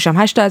بفروشم،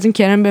 8 تا از این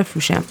کرم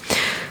بفروشم.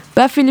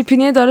 بعد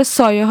فیلیپینیه داره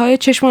سایه های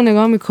چشمو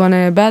نگاه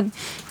میکنه، بعد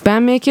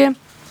میگه که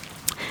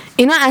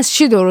اینا از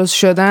چی درست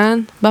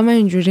شدن؟ بعد من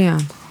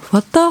اینجوریم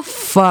what the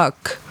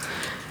fuck.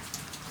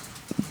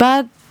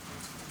 بعد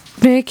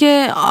میگه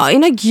که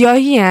اینا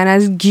گیاهی هن،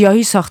 از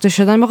گیاهی ساخته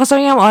شدن. میخواستم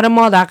بگم آره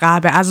مادر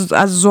قهبه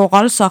از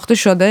زغال ساخته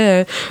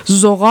شده،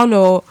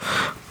 زغالو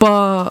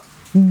با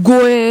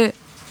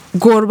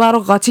گربه رو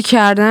قاطی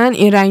کردن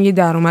این رنگی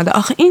در اومده.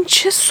 آخه این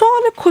چه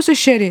سوال کس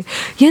شری؟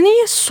 یعنی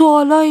یه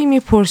سوالایی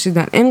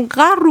میپرسیدن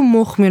اینقدر رو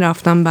مخ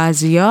میرفتن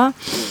بعضیا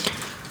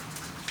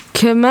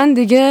که من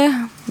دیگه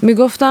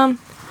میگفتم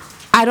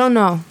I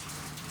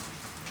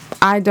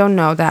don't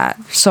know that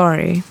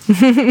sorry.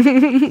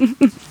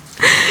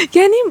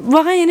 یعنی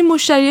واقعا یعنی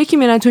مشتریایی که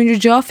میرن تو اینجور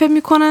جا فکر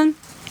میکنن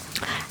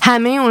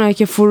همه اونایی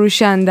که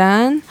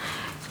فروشندن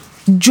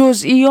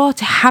جزئیات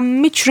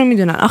همه چی رو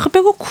میدونن. آخه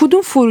بگو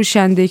کدوم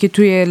فروشنده که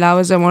توی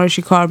لوازم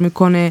آرایشی کار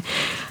میکنه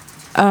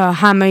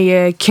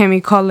همه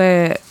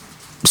کمیکال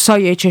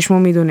سایه چشمو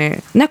میدونه؟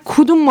 نه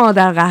کدوم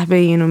مادر قهبه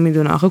اینو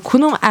میدونه؟ آخه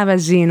کدوم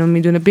عوضی اینو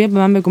میدونه؟ بیا به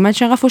من بگو، من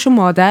چقدر فوشو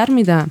مادر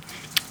میدم؟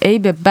 ای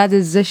به بد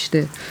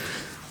زشته.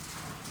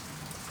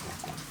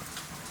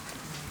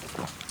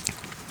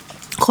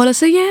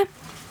 خلاصه یه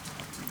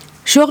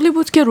شغلی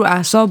بود که رو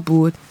اعصاب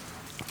بود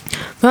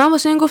و من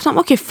واسه این گفتم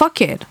اوکی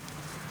fuck it،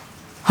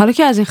 حالا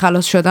که از این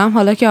خلاص شدم،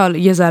 حالا که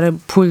یه ذره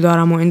پول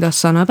دارم و این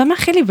داستانا، و من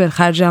خیلی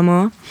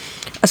ولخرجم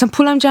اصلا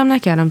پولم جمع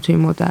نکردم توی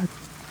این مدت.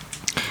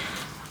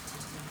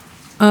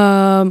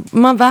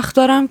 من وقت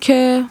دارم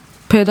که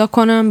پیدا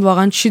کنم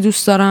واقعا چی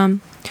دوست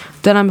دارم،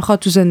 دلم میخواد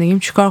تو زندگیم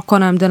چی کار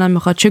کنم، دلم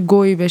میخواد چه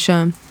گویی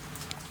بشم.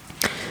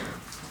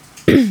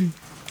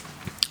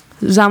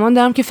 زمان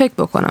دارم که فکر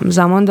بکنم،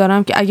 زمان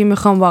دارم که اگه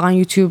میخوام واقعا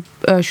یوتیوب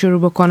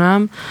شروع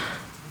بکنم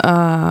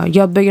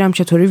یاد بگیرم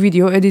چطوری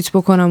ویدیو ادیت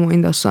بکنم و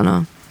این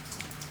داستانا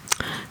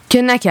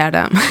که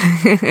نکردم.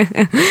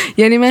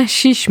 یعنی من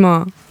 6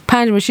 ماه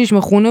 5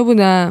 ماه خونه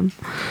بودم،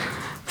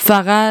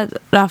 فقط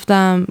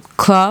رفتم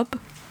کلاب،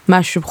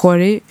 مشروب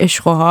خوری،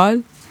 عشق و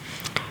حال،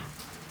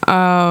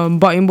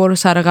 با این برو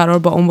سر قرار،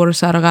 با اون برو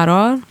سر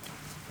قرار،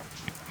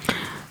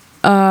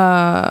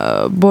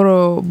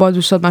 برو با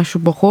دوستات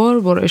مشروب بخور،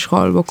 برو عشق و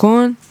حال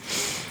بکن،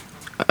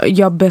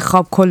 یا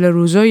بخواب کل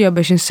روزو، یا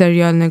بشین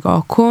سریال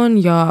نگاه کن،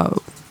 یا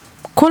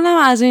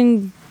کلا از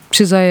این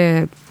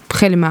چیزای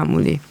خیلی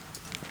معمولی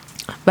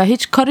و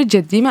هیچ کار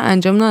جدی من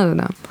انجام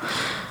ندادم.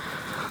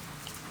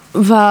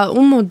 و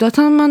اون مدت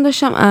هم من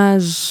داشتم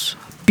از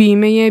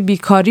بیمه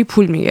بیکاری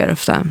پول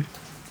میگرفتم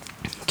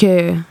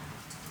که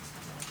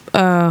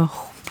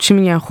چی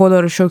میگن، خدا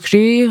رو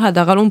شکری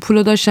حداقل اون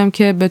پولو داشتم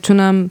که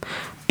بتونم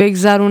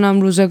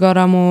بگذرونم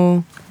روزگارم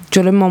و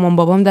جلوی مامان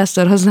بابام دست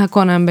دراز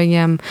نکنم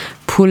بگم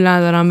پول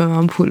ندارم به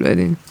من پول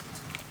بدین.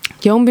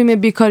 که اون بیمه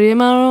بیکاری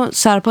من رو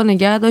سرپا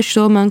نگه داشت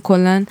و من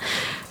کلن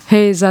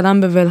هی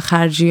زدم به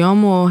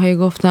ولخرجیام و هی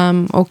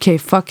گفتم اوکی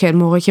فاکر،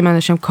 موقعی که من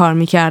داشتم کار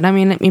میکردم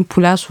این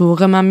پول از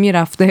حقوق من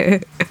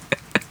میرفته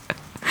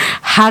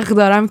حق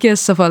دارم که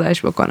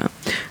استفادهش بکنم.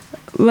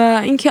 و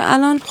اینکه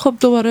الان خب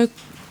دوباره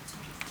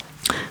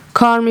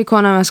کار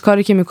میکنم، از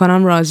کاری که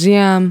میکنم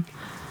راضیم،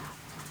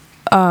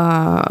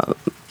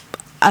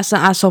 اصلا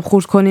اعصاب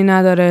خورد کنی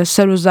نداره.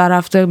 3 روز در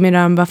هفته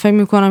میرم و فکر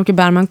میکنم که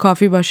بر من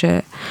کافی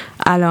باشه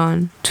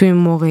الان توی این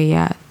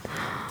موقعیت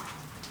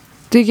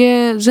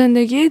دیگه.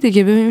 زندگی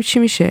دیگه، ببینیم چی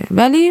میشه.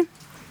 ولی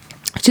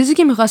چیزی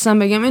که میخواستم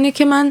بگم اینه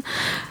که من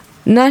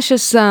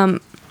نشستم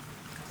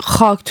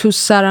خاک تو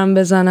سرم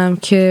بزنم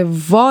که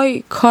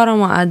وای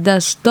کارمو از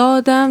دست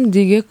دادم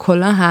دیگه،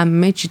 کلا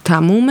همه چی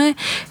تمومه،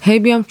 هی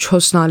بیام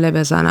چسناله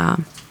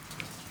بزنم.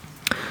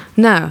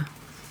 نه،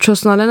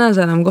 چسناله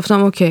نزدم.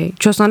 گفتم اوکی،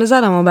 چسناله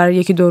زدم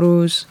برای 1-2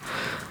 روز،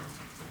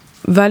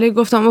 ولی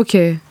گفتم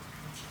اوکی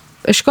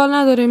اشکال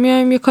نداره،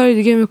 میایم یه کار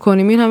دیگه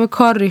میکنیم. این همه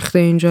کار ریخته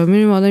اینجا،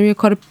 میریم آدم یه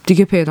کار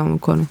دیگه پیدا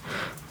میکنه.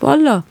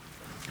 والا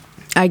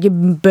اگه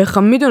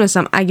بخوام،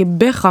 میدونستم اگه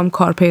بخوام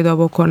کار پیدا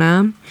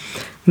بکنم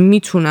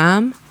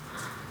میتونم،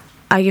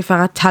 اگه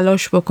فقط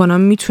تلاش بکنم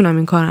میتونم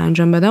این کار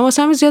انجام بدم.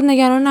 واسه همین زیاد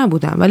نگران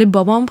نبودم. ولی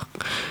بابام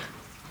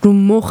رو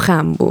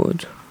مخم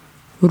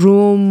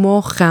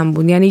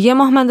بود. یعنی 1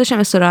 ماه من داشتم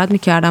استراحت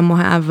میکردم.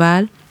 ماه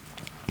اول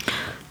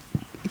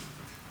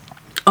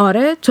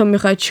آره تو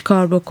میخوای چی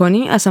کار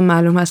بکنی، اصلا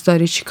معلوم هست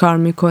داری چی کار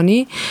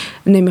میکنی،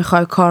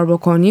 نمیخوای کار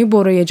بکنی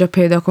برو یه جا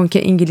پیدا کن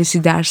که انگلیسی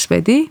درس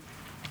بدی.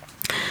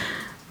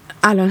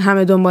 الان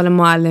همه دنبال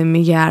معلم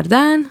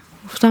میگردن.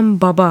 گفتم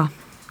بابا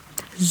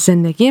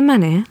زندگی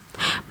منه،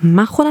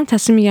 من خودم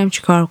تصمیم میگیرم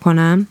چی کار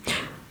کنم،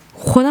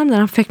 خودم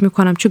دارم فکر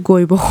میکنم چه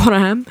گوی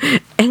بخورم،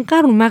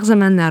 انقدر اون مغز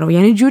من نرو.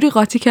 یعنی جوری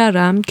قاطی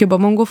کردم که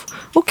بابام گفت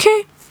اوکی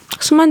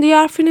اصلا من دیگه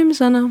حرفی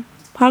نمیزنم،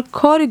 هر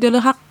کاری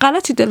هر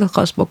غلطی دلت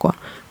خواست بکن.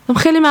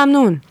 خیلی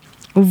ممنون،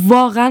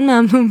 واقعا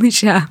ممنون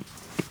میشم.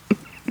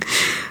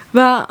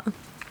 و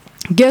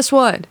guess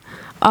what،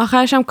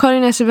 آخرش هم کاری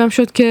نصیبم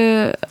شد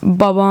که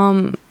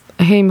بابام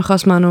هی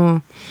میخواست منو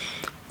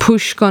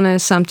پوش کنه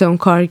سمت اون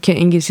کاری که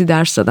انگلیسی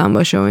درس دادن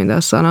باشه و این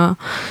داستانا.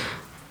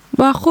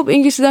 و خب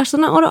انگلیسی درس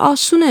دادن آره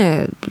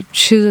آسونه،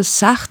 چیز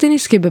سختی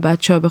نیست که به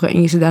بچه‌ها بخوای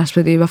انگلیسی درس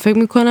بدی. و فکر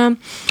میکنم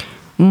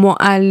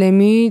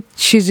معلمی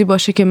چیزی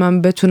باشه که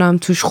من بتونم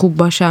توش خوب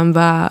باشم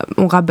و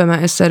اونقدر به من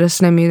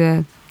استرس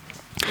نمیده،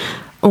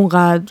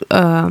 اونقدر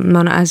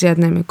منو اذیت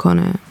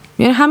نمیکنه.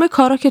 یعنی همه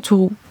کارا که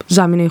تو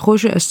زمینه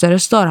خودش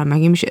استرس دارم،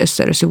 مگه میشه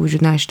استرسی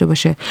وجود نداشته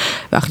باشه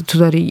وقتی تو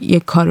داری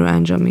یک کار رو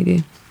انجام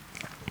میدی؟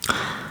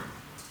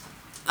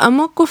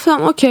 اما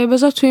گفتم اوکی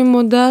بذار توی این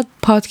مدت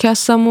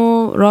پادکستم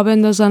رو را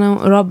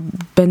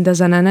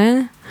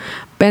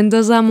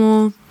بندازم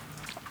و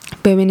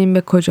ببینیم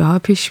به کجاها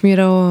پیش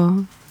میره و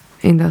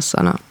این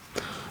داستانا.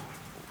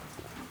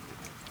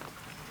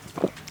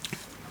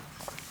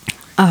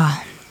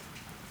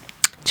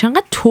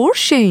 چقدر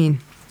ترشه این.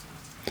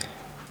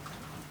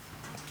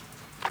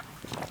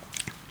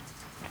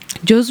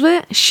 جزو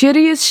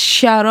shittiest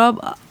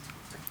شراب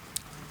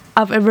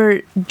I've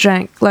ever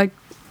drank. Like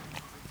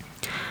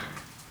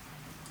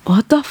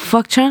what the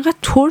fuck، چقدر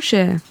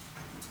ترشه.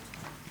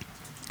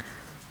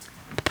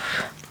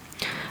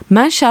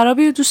 من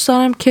شرابی رو دوست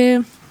دارم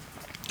که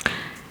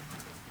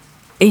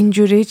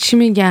اینجوری چی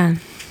میگن،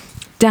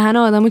 دهن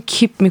آدمو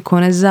کیپ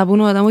میکنه،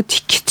 زبون آدمو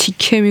تیکه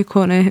تیکه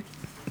میکنه.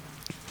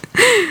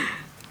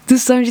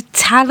 دوست دارم که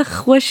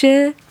تلخ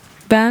باشه،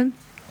 بعد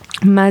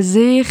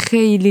مزه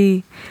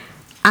خیلی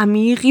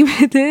عمیقی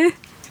بده،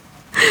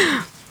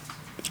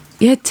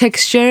 یه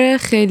تکسچر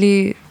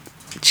خیلی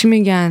چی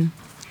میگن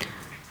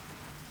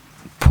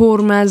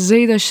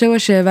پرمزه‌ای داشته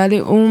باشه، ولی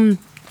اون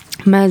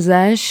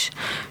مزهش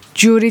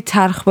جوری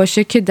تلخ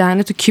باشه که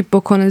دهنتو کیپ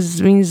بکنه،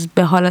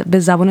 به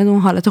زبانت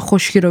اون حالت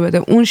خشکی رو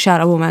بده. اون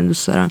شرابو من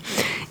دوست دارم.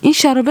 این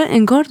شرابه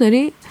انگار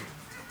داری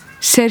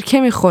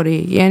سرکه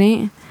میخوری.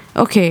 یعنی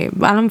اوکی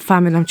الان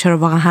فهمیدم چرا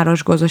واقعا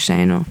حراج گذاشتن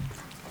اینو.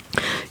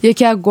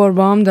 یکی از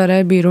گربه‌ام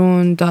داره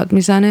بیرون داد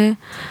میزنه.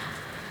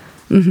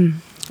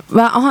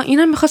 و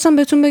اینم میخواستم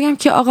بهتون بگم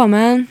که آقا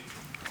من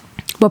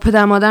با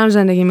پدر مادرم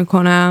زندگی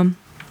میکنم،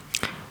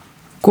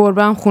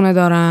 گربه هم خونه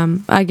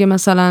دارم. اگه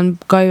مثلا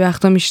گاهی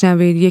وقتا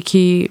میشنوید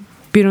یکی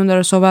بیرون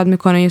داره صحبت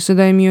میکنه، یه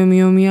صدای میو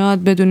میو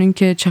میاد، بدونین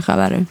که چه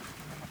خبره.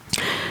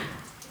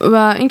 و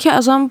اینکه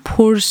ازم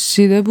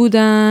پرسیده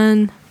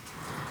بودن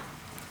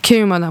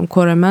کی اومدم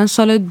کره. من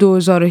سال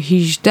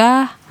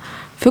 2018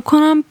 فکر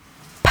کنم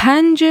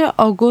 5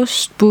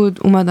 آگوست بود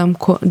اومدم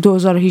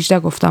 2018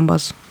 گفتم.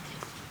 باز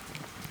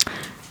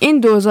این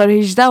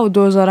 2018 و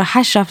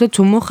 2008 رفته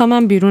تو مخ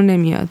من بیرون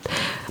نمیاد.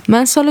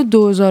 من سال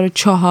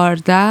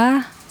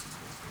 2014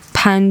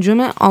 5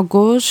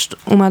 آگوست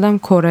اومدم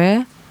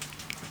کره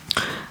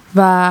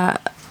و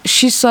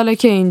 6 ساله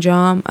که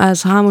اینجام.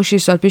 از همون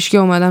 6 سال پیش که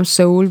اومدم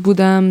سئول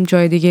بودم،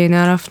 جای دیگه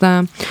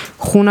نرفتم.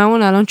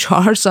 خونمون الان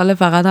 4 ساله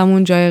فقط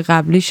همون جای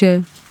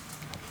قبلیشه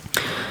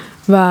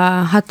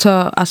و حتی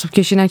عصب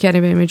کشی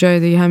نکردیم بریم جای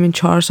دیگه. همین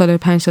 4 ساله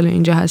 5 ساله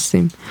اینجا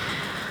هستیم.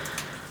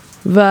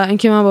 و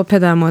اینکه من با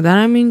پدر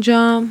مادرم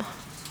اینجام،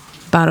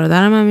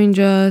 برادرم هم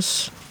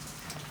اینجاست،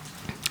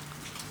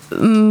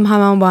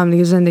 هممون با هم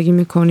دیگه زندگی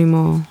میکنیم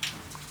و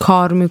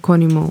کار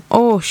میکنیم و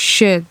اوه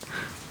شت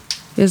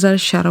یه ذره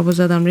شرابو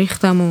زدم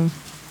ریختم و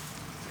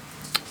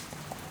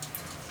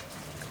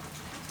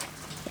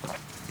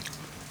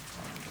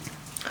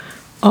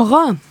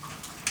آقا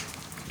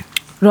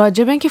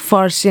راجب این که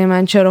فارسی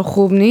من چرا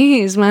خوب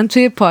نیست، من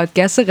توی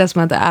پادکست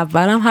قسمت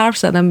اولم حرف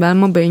زدم، بعد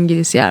ما به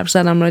انگلیسی حرف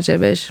زدم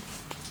راجبش.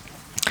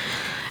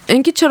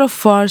 اینکه چرا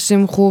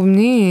فارسیم خوب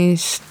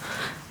نیست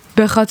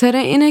به خاطر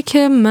اینه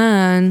که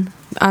من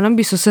الان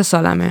 23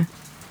 سالمه،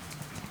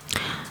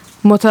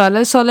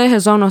 متولد سال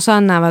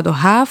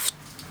 1997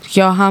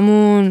 یا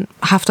همون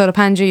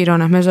 75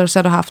 ایرانم،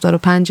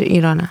 1375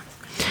 ایرانم.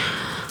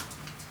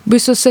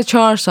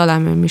 23-4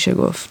 سالمه میشه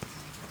گفت.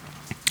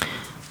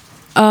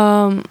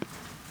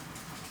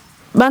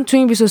 من تو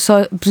این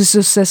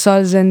 23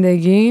 سال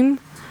زندگیم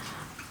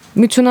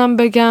میتونم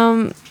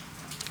بگم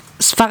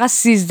فقط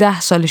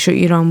 13 سالشو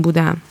ایران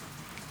بودم.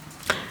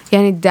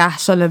 یعنی 10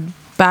 سال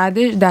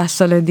بعدش 10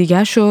 سال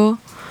دیگه شو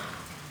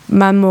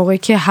من موقعی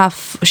که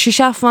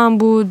 6-7 من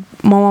بود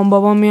مامان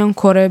بابا میان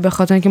کره، به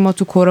خاطر اینکه ما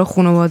تو کره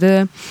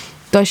خانواده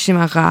داشتیم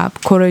عقب.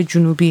 کره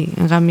جنوبی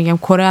اینقدر میگم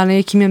کره،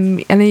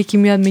 الان یکی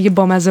میاد میگه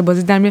با مزه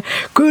بازی در میاد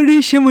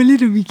کره شمالی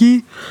رو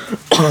میگی.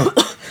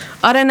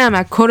 آره نه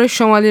من کره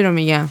شمالی رو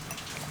میگم.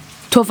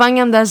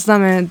 تفنگم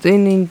دستمه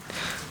این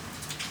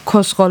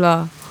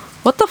کسخلا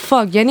what the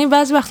fuck. یعنی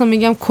بعضی وقتا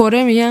میگم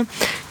کره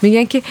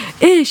میگن که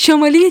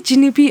شمالی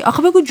جنوبی.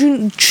 آخه بگو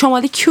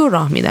شمالی کیو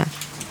راه میدن؟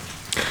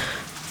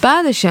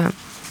 بعدشم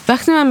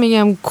وقتی من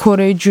میگم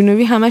کره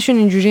جنوبی همشون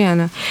اینجوری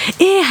هنه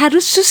هر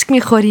روز سوسک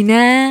میخوری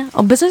نه؟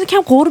 بذارید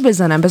کم قور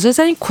بزنم، بذارید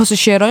این کس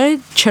شعرهای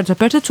چرت و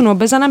پرتتون رو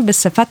بزنم به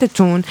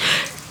صفتتون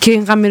که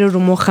اینقدر میره رو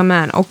مخ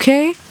من.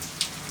 اوکی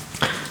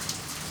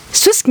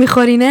سوسک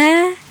میخوری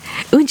نه؟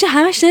 اونجا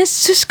همش نه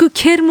سوسک و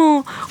کرم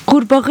و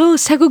قورباغه و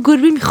سگ و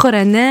گربه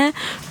میخورن نه؟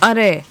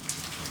 آره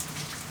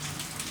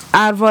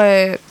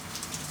ارواح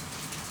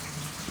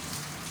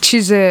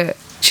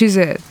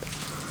چیزه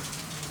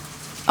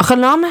آخه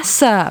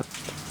لامصب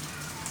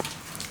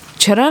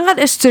چرا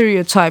انقدر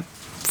استریوتایپ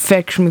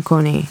فکر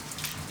میکنی؟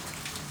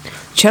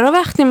 چرا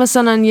وقتی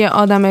مثلا یه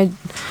آدم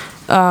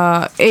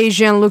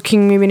ایژن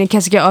لوکینگ میبینی،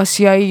 کسی که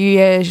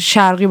آسیایی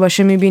شرقی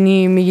باشه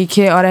میبینی میگی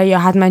که آره یا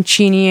حتما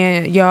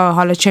چینیه یا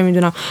حالا چه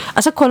میدونم؟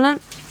 اصلا کلا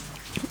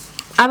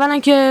اولا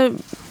که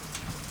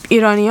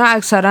ایرانی ها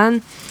اکثرا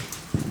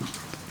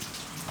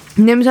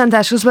نمیتونن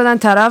تشخیص بدن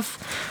طرف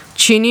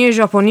چینی،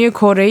 ژاپنی،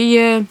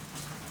 کره‌ای،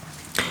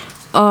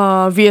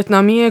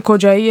 ویتنامی،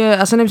 کجایی،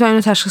 اصلا نمیتونن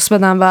اینو تشخیص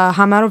بدن و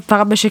همه رو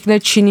فقط به شکل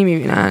چینی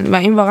میبینن و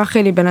این واقعا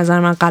خیلی به نظر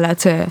من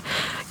غلطه.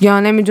 یا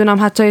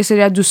نمیدونم حتی یه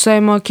سری از دوستای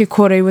ما که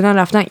کره بودن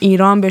رفتن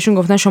ایران بهشون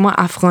گفتن شما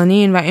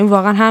افغانین و این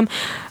واقعا هم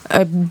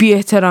بی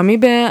احترامی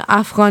به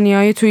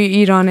افغانیای توی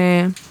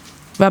ایرانه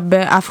و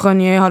به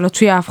افغانیای حالا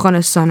توی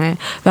افغانستانه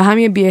و هم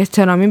یه بی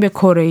احترامی به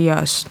کره‌ای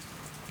است.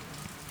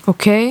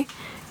 اوکی؟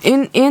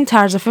 این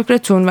طرز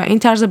فکرتون و این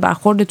طرز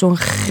برخوردتون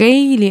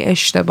خیلی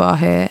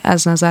اشتباهه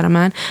از نظر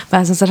من و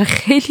از نظر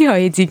خیلی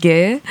های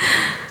دیگه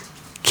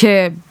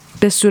که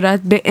به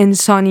صورت به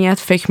انسانیت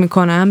فکر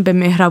میکنم، به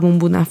مهربون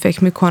بودن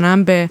فکر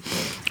میکنم، به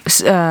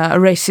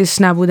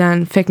ریسیست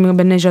نبودن فکر میکنم،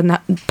 به نژاد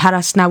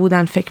پرست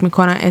نبودن فکر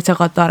میکنن،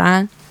 اعتقاد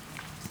دارن.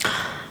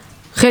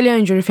 خیلی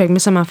اینجوری فکر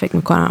مثل من فکر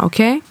میکنن.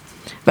 اوکی؟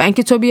 و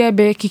اینکه تو بیای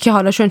به یکی که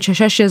حالا شون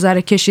چشاش یه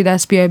ذره کشیده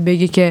است بیای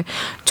بگی که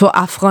تو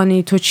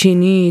افغانی، تو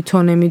چینی،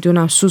 تو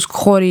نمیدونم سوسک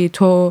خوری،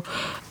 تو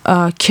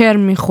کرم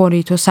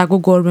میخوری، تو سگ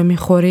و گربه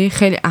میخوری،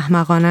 خیلی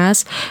احمقانه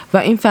است و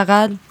این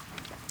فقط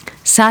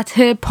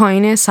سطح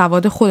پایین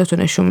سواد خودتو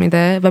نشون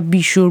میده و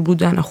بیشور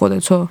بودن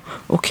خودتو.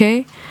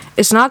 اوکی؟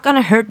 It's not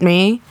gonna hurt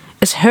me.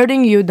 It's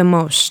hurting you the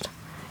most.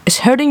 It's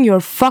hurting your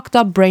fucked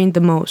up brain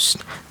the most.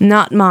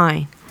 Not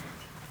mine.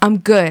 I'm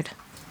good.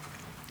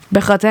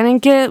 به خاطر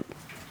اینکه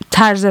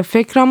طرز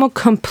فکرمو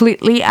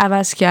completely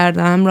عوض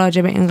کردم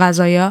راجع به این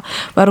قضایا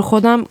و رو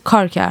خودم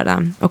کار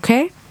کردم.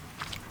 اوکی؟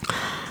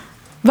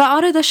 و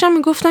آره داشتم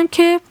میگفتم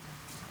که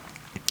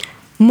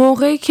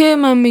موقعی که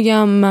من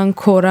میگم من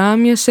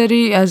کرم، یه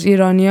سری از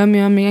ایرانی‌ها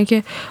میان میگن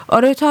که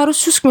آره تو هر روز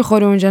سوسک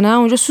میخوری اونجا، نه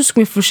اونجا سوسک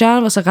میفروشن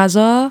واسه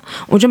غذا،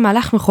 اونجا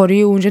ملخ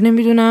میخوری، اونجا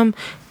نمیدونم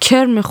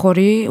کرم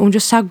میخوری، اونجا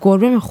سگ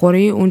گربه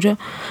میخوری، اونجا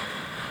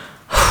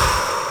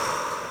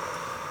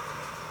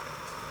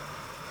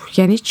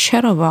یعنی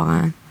چرا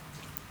واقعا؟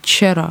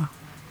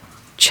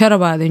 چرا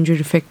باید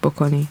اینجوری فکر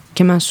بکنی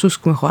که من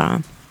سوسک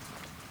میخورم؟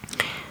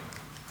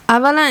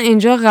 اولا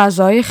اینجا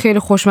غذای خیلی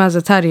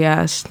خوشمزه تری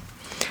است.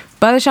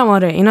 بعدش هم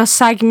آره اینا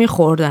سگ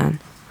میخوردن،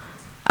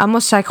 اما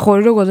سگ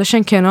خوری رو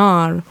گذاشتن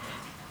کنار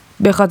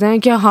به خاطر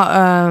اینکه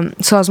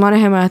سازمان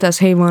حمایت از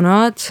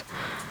حیوانات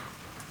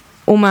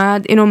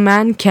اومد اینو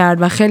منع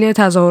کرد و خیلی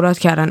تظاهرات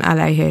کردن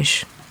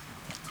علیهش.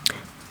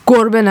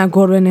 گربه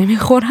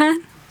نمیخورن،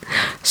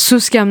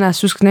 سوسک هم نه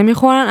سوسک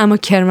نمیخورن، اما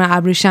کرم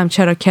ابریشم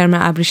چرا کرم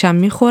ابریشم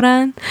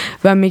میخورن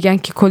و میگن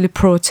که کلی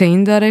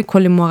پروتئین داره،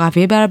 کلی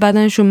مقوی برای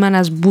بدنشون. من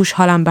از بوش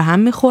حالم به هم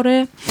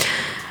میخوره.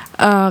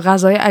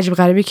 غذای عجیب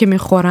غریبی که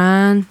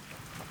میخورن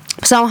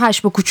مثلا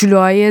هشت با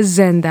کوچولوهای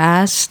زنده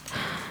است،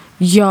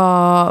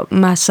 یا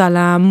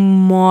مثلا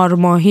مار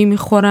ماهی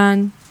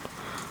میخورن.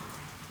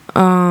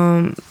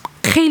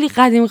 خیلی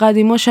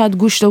قدیم ها شاید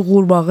گوشت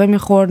قورباغه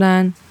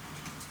میخوردن.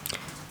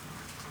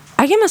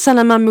 اگه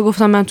مثلا من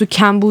میگفتم من تو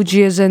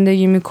کمبوجیه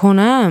زندگی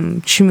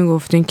میکنم چی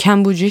میگفتین؟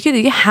 کمبوجیه که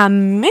دیگه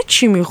همه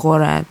چی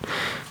میخورن،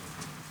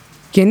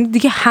 یعنی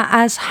دیگه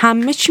از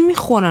همه چی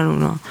میخورن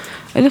اونا.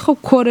 ولی خب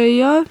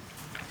کره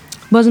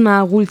باز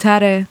معقول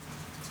تره،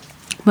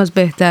 باز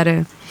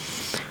بهتره.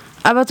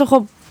 البته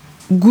خب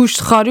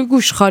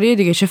گوشتخواری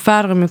دیگه چه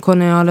فرق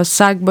میکنه؟ حالا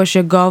سگ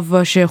باشه، گاو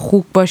باشه،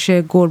 خوک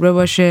باشه، گربه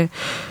باشه،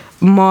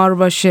 مار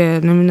باشه،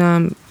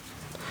 نمیدونم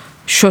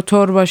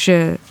شتر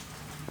باشه،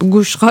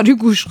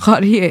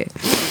 گوشتخواریه.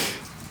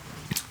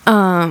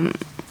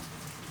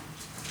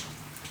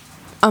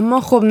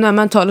 اما خب نه،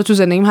 من تا حالا تو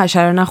زندگیم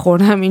حشره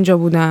نخوردم. اینجا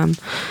بودم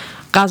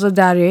غذا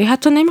دریایی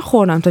حتی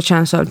نمیخوردم تا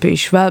چند سال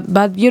پیش. و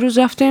بعد یه روز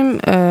رفتیم،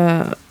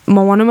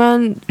 مامان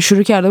من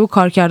شروع کرده بود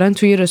کار کردن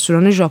توی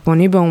رستوران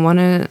ژاپنی به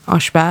عنوان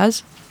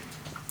آشپز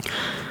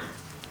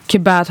که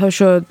بعدها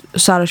شد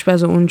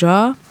سرآشپز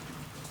اونجا.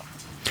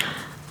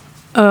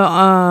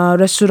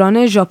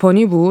 رستوران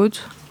ژاپنی بود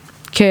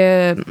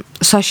که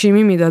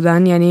ساشیمی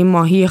میدادن، یعنی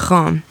ماهی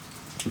خام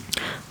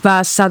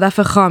و صدف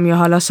خام، یا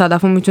حالا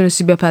صدف رو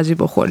میتونستی بپزی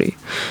بخوری.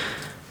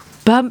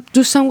 بعد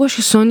دوستم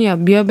گوش سونیا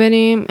بیا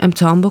بریم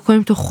امتحان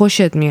بکنیم تو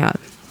خوشت میاد،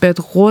 بهت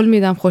قول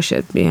میدم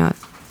خوشت میاد.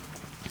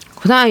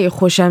 گفتم اگه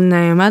خوشم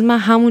نیامد من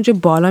همونجا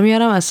بالا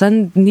میارم،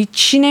 اصلا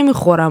هیچی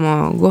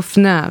نمیخورم. گفت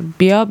نه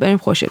بیا بریم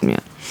خوشت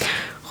میاد.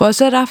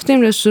 خلاصه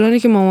رفتیم رستورانی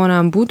که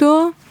مامانم بود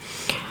و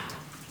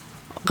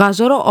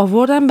غذا رو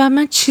آوردم. بعد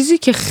من چیزی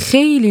که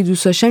خیلی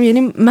دوست داشتم،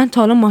 یعنی من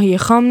تا حالا ماهی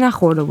خام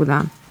نخورده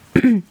بودم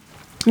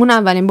اون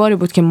اولین باری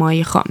بود که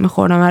ماهی خام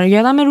میخوردم.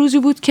 یادم روزی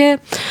بود که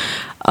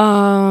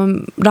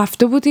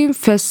رفته بودیم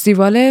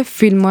فستیوال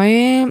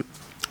فیلمای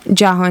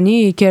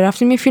جهانی که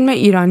رفتیم یه فیلم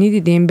ایرانی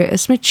دیدیم به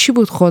اسم چی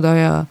بود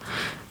خدایا،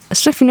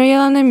 اسم فیلم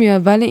یادم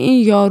نمیاد، ولی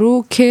این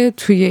یارو که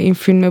توی این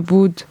فیلم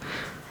بود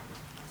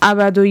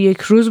ابد و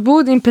یک روز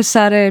بود، این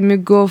پسره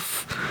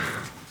میگفت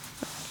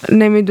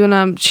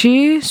نمیدونم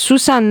چی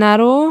سوسن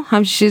نرو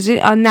همچین چیزی،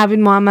 نوید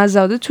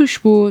محمدزاده توش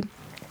بود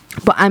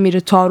با امیر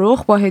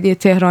تارخ با هدیه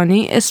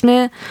تهرانی.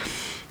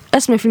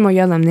 اسم فیلم رو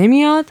یادم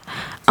نمیاد،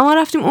 اما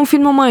رفتیم اون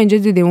فیلم رو ما اینجا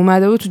دیدیم،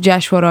 اومده بود تو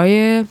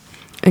جشنواره‌های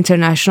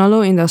اینترنشنال و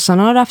این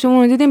داستانا، رفتیم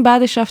اون رو دیدیم.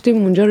 بعدش رفتیم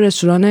اونجا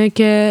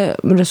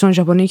رستوران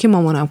ژاپنی که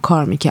مامانم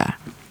کار میکرد.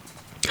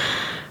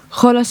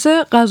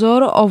 خلاصه غذا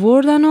رو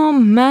آوردن و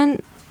من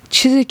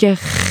چیزی که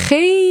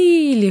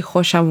خیلی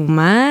خوشم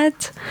اومد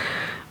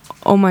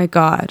oh my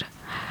god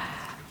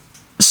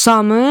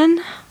salmon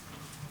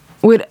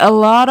with a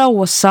lot of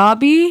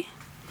wasabi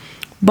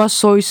با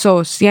سوی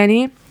سس،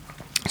 یعنی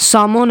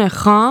سامون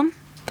خام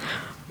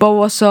با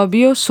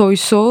واسابی و سوی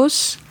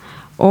سس.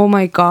 oh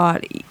my god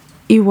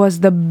it was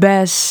the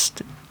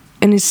best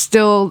and it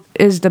still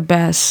is the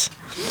best.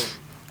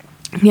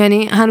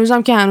 یعنی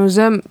هنوزم که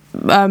هنوزم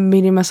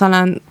میریم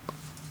مثلا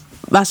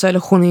وسایل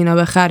خونه اینا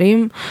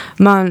بخریم،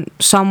 من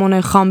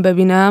سامون خام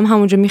ببینم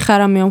همونجا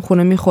میخرم میام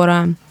خونه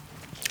میخورم،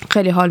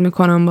 خیلی حال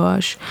میکنم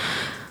باش.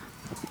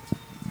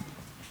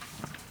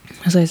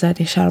 مثلا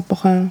یه شراب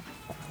بخورم.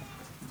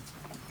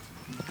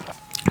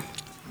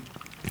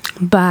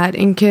 بعد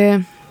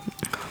اینکه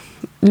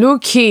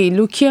لوکی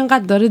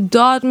اینقدر داره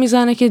داد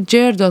میزنه که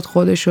جر داد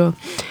خودشو.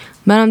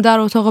 منم در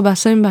اتاق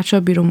بسته این بچه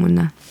ها بیرون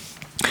موندن.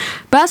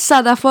 بعد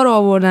صدفا رو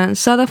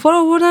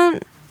آوردن.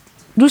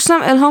 دوستم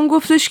الهام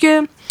گفتش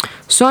که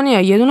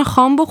سونیا یه دونه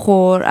خام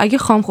بخور، اگه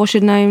خام خوشت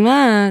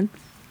نیومد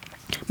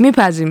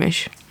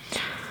میپزیمش.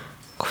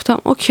 گفتم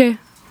اوکی.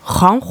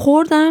 خام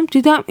خوردم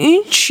دیدم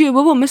این چیه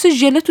بابا، مثل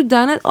ژله تو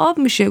دهنت آب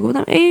میشه.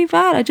 گفتم ای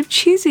ور عجب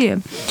چیزیه.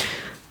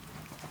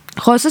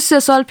 خلاصه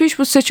 3-4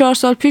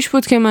 سال پیش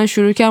بود که من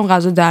شروع کردم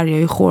غذا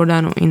دریایی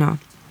خوردن و اینا،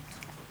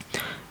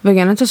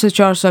 وگرنه تا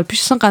 3-4 سال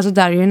پیش اصلا غذا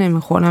دریایی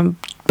نمیخوردم.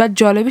 بعد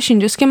جالبش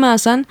اینجاست که من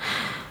اصلا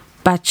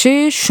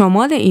بچه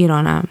شمال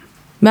ایرانم.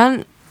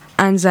 من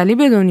انزلی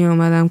به دنیا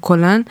اومدم،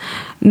 کلا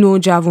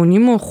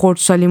نوجوانیم و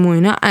خردسالیم و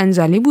اینا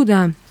انزلی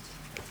بودم.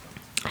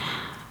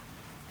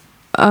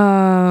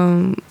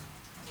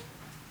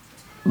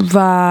 و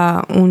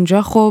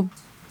اونجا خب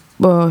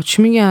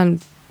چی میگن،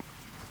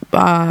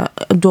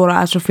 دور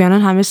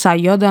اطرافیانان همه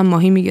صیادن،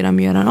 ماهی میگیرن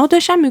میارن.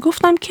 داشتم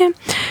میگفتم که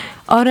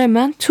آره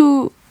من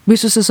تو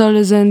 23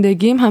 سال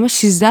زندگیم همه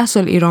 13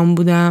 سال ایران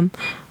بودم.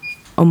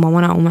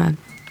 مامانم اومد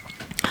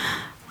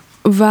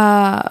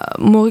و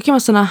موقعی که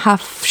مثلا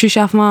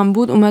 6-7 ماه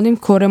بود اومدیم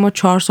کره، ما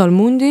 4 سال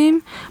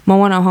موندیم،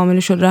 مامانم حامله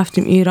شد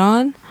رفتیم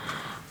ایران.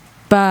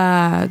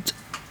 بعد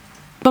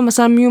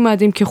مثلا می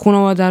اومدیم که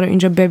خانواده رو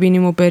اینجا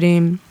ببینیم و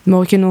بریم،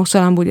 موقعی که 9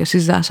 سالم بود یا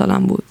 13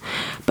 سالم بود.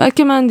 بعد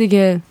که من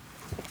دیگه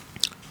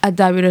از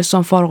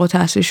دبیرستان فارغ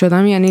التحصیل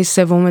شدم، یعنی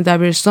سوم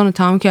دبیرستان رو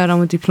تمام کردم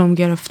و دیپلم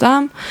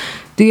گرفتم،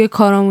 دیگه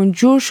کارامون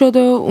جور شد و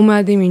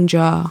اومدیم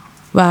اینجا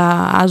و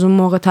از اون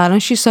موقع تا الان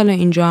 6 سال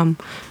اینجام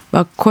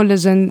و کل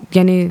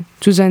یعنی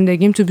تو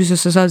زندگیم، تو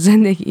 23 سال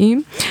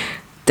زندگیم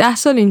 10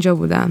 سال اینجا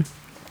بودم.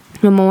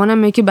 و مامانم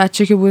میگه که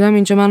بچه که بودم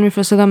اینجا من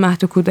میفرستادم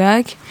مهد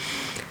کودک،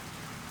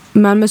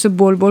 من مثل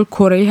بلبل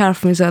کره‌ای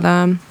حرف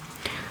میزدم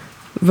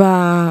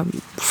و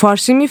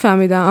فارسی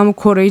میفهمیدم اما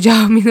کره‌ای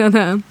جواب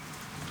میدادم.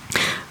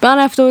 بعد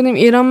رفته بودیم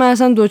ایران، من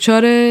اصلا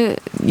دوچار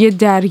یه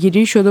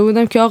درگیری شده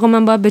بودم که آقا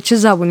من باید به چه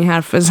زبونی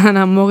حرف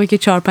بزنم. موقعی که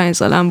 4-5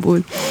 سالم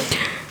بود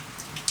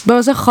با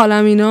مثلا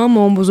خالم اینا،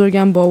 مام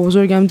بزرگم، با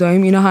بزرگم،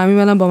 دایم اینا همین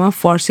میمدن با من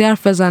فارسی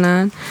حرف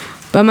بزنن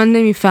و من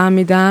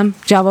نمیفهمیدم،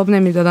 جواب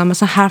نمیدادم،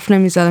 مثلا حرف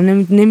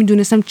نمیزدم،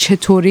 نمیدونستم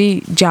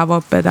چطوری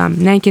جواب بدم،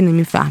 نه اینکه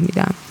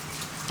نمیفهمیدم،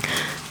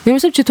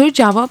 نمیدونستم چطوری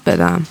جواب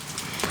بدم.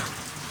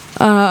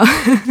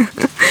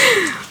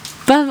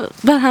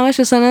 بعد همش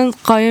مثلا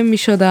قایم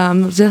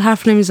میشدم، زیاد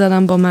حرف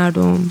نمیزدم با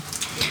مردم.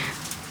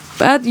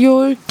 بعد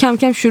کم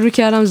کم شروع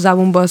کردم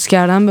زبون باز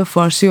کردم به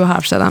فارسی و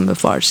حرف زدم به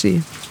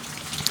فارسی.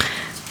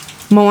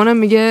 مامانم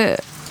میگه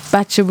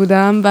بچه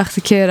بودم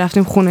وقتی که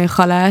رفتیم خونه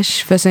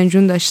خالش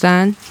فسنجون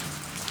داشتن.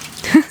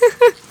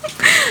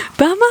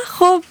 بعد من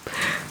خب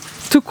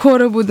تو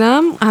کره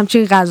بودم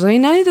همچین غذایی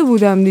ندیده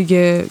بودم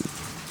دیگه،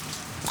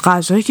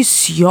 غذایی که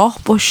سیاه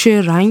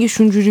باشه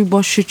رنگشون جوری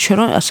باشه،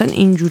 چرا اصلا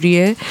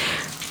اینجوریه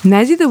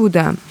ندیده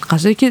بودم.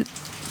 غذایی که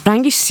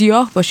رنگش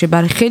سیاه باشه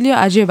برای خیلی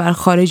عجیبه، برای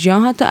خارجی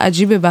هم حتی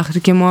عجیبه وقتی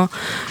که ما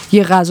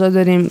یه غذا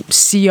داریم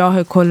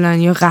سیاه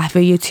کلن یا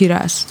قهوه‌ای تیره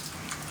است.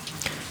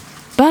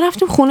 بعد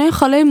رفتیم خونه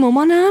خاله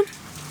مامانم،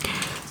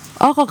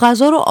 آقا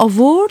غذا رو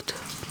آورد،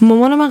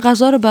 مامان من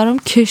غذا رو برام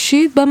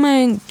کشید و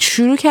من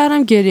شروع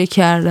کردم گریه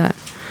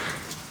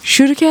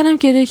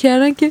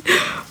کردن که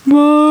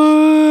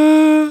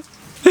ما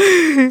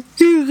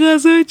این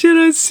غذا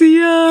چرا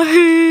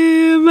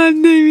سیاهه، من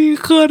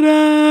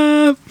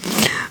نمیخورم.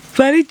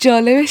 ولی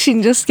جالبش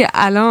اینجاست که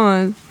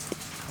الان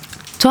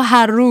تو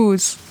هر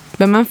روز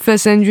به من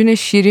فسنجون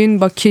شیرین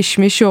با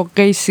کشمش و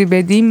قیسی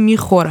بدی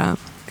میخورم،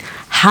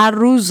 هر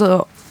روز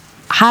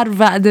هر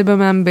وعده به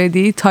من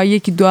بدی تا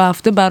 1-2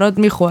 هفته برات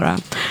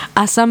میخورم،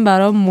 اصلا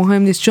برام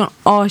مهم نیست چون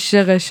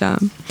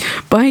عاشقشم.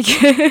 با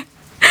اینکه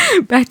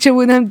بچه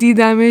بودم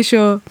دیدمش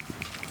و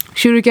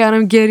شروع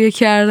کردم گریه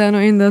کردن و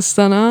این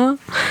داستانا،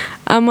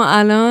 اما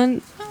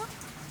الان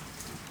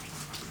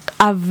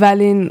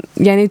اولین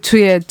یعنی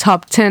توی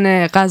تاپ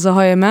 10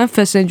 غذاهای من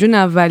فسنجون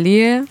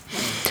اولیه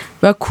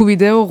و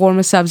کوبیده و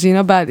قرمه سبزی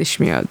اینا بعدش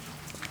میاد.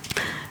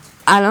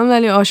 الان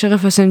ولی عاشق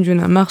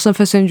فسنجونم،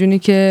 مخصوصا فسنجونی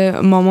که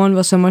مامان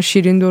واسه ما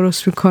شیرین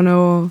درست میکنه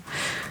و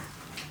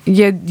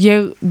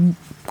یه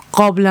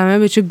قابلمه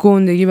به چه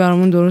گندگی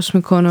برامون درست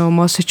میکنه و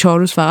ما 3-4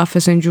 روز فقط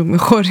فسنجون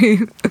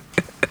میخوریم.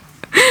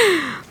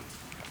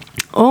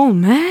 Oh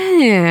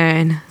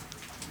man,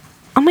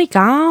 oh my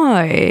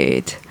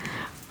god,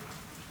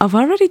 I've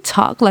already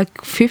talked like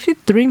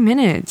 53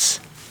 minutes.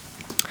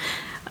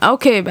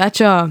 Okay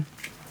بچه،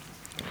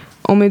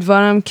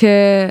 امیدوارم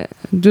که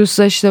دوست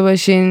داشته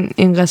باشین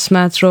این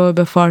قسمت رو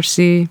به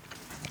فارسی.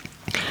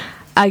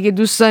 اگه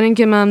دوست دارین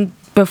که من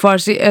به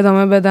فارسی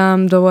ادامه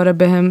بدم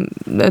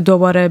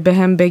دوباره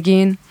بهم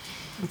بگین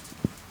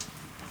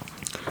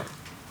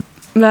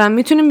و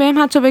میتونین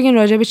بهم حتی بگین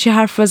راجع به چی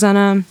حرف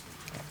بزنم.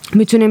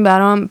 میتونین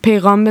برام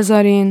پیغام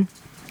بذارین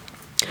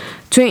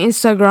توی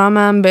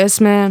اینستاگرامم به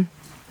اسم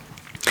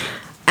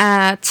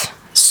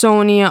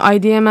 @sonia،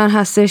 آیدی من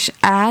هستش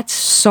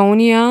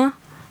 @sonia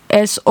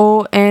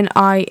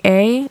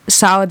SONIA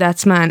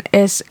سعادتمند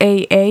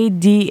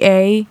SAADATMAND.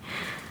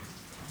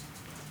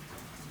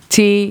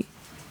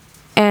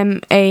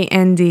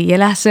 یه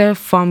لحظه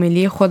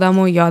فامیلی خودم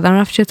رو یادم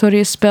رفت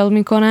چطوری اسپل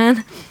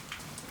میکنن.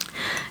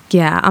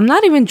 Yeah, I'm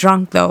not even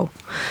drunk though.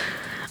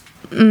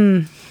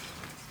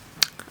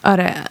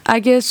 آره،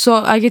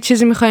 اگه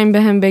چیزی میخواین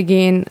بهم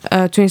بگین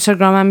تو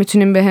اینستاگرامم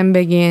میتونین بهم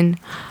بگین.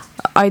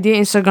 آیدی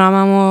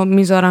اینستاگراممو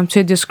میذارم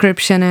توی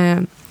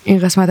دیسکریپشن این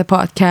قسمت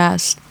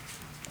پادکست.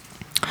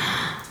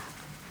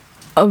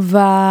 و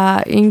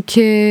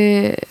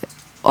اینکه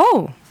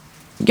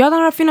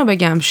یادم رفت اینو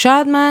بگم،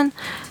 شاید من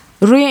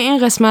روی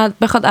این قسمت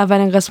بخواد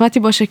اولین قسمتی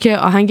باشه که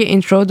آهنگ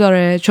اینترو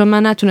داره، چون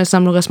من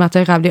نتونستم رو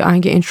قسمت‌های قبلی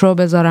آهنگ اینترو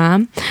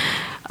بذارم.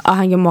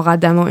 آهنگ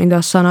مقدمه و این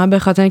داستانا، به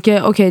خاطر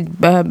اینکه اوکی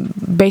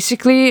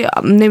بیسیکلی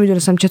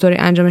نمیدونستم چطوری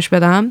انجامش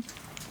بدم،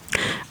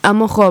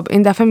 اما خب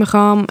این دفعه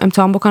میخوام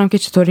امتحان بکنم که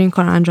چطوری این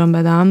کار انجام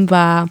بدم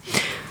و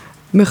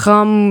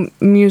میخوام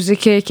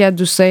میوزیک یکی از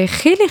دوستای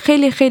خیلی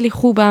خیلی خیلی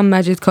خوبم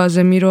مجید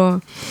کاظمی رو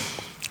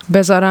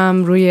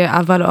بذارم روی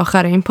اول و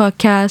آخر این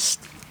پادکست.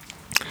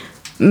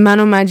 من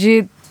و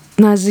مجید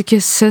نزدیک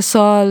 3-4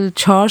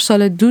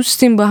 سال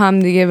دوستیم با هم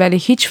دیگه، ولی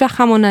هیچ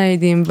وقت همو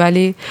ندیدیم،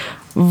 ولی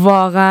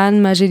واقعا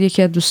مجید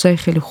یکی از دوستای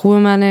خیلی خوب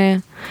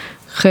منه،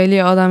 خیلی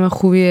آدم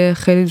خوبیه،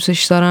 خیلی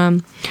دوستش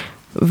دارم.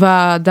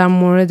 و در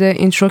مورد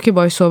اینترو که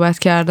باهاش صحبت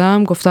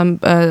کردم گفتم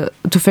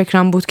تو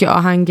فکرم بود که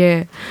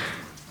آهنگ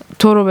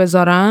تو رو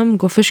بذارم،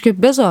 گفتش که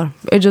بذار،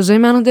 اجازه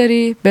منو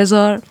داری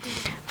بذار.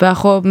 و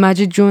خب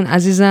مجید جون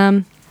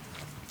عزیزم،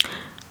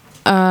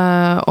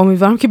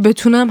 امیدوارم که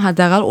بتونم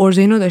حداقل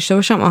ارزه اینو داشته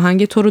باشم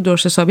آهنگ تو رو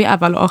درست حسابی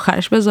اول و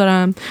آخرش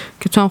بذارم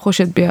که تو هم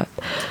خوشت بیاد.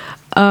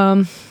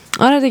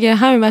 آره دیگه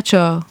همین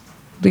بچه‌ها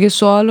دیگه،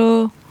 سوال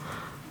و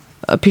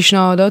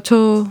پیشنهادات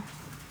و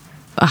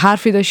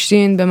حرفی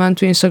داشتین به من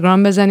تو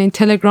اینستاگرام بزنین،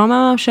 تلگرام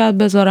هم شاید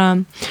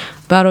بذارم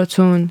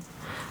براتون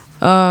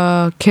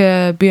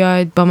که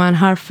بیاید با من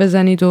حرف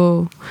بزنید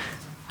و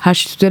هر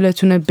چی تو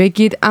دلتونه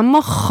بگید.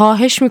 اما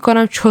خواهش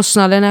میکنم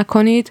چسناله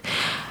نکنید.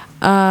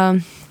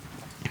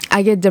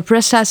 اگه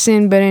دپرس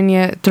هستین برین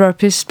یه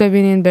تراپیست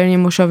ببینین، برین یه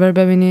مشاور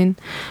ببینین.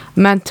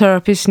 من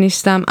تراپیست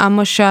نیستم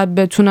اما شاید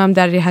بتونم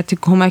در یه حدی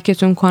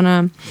کمکتون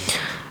کنم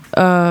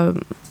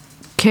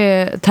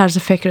که طرز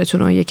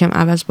فکرتون رو یکم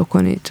عوض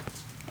بکنید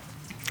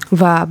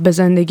و به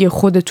زندگی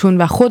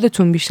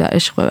خودتون بیشتر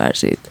عشق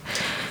بورزید.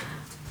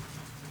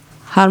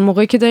 هر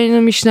موقعی که دارین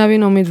اینو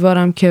میشنوین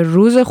امیدوارم که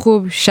روز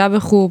خوب، شب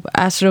خوب،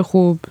 عصر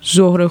خوب،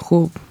 ظهر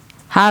خوب،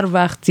 هر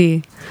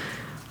وقتی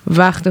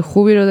وقت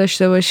خوبی رو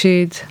داشته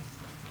باشید.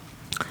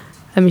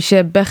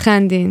 همیشه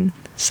بخندین،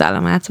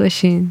 سلامت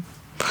باشین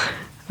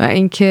و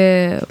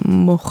اینکه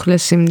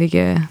مخلصیم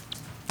دیگه.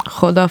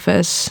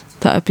 خداحافظ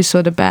تا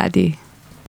اپیزود بعدی.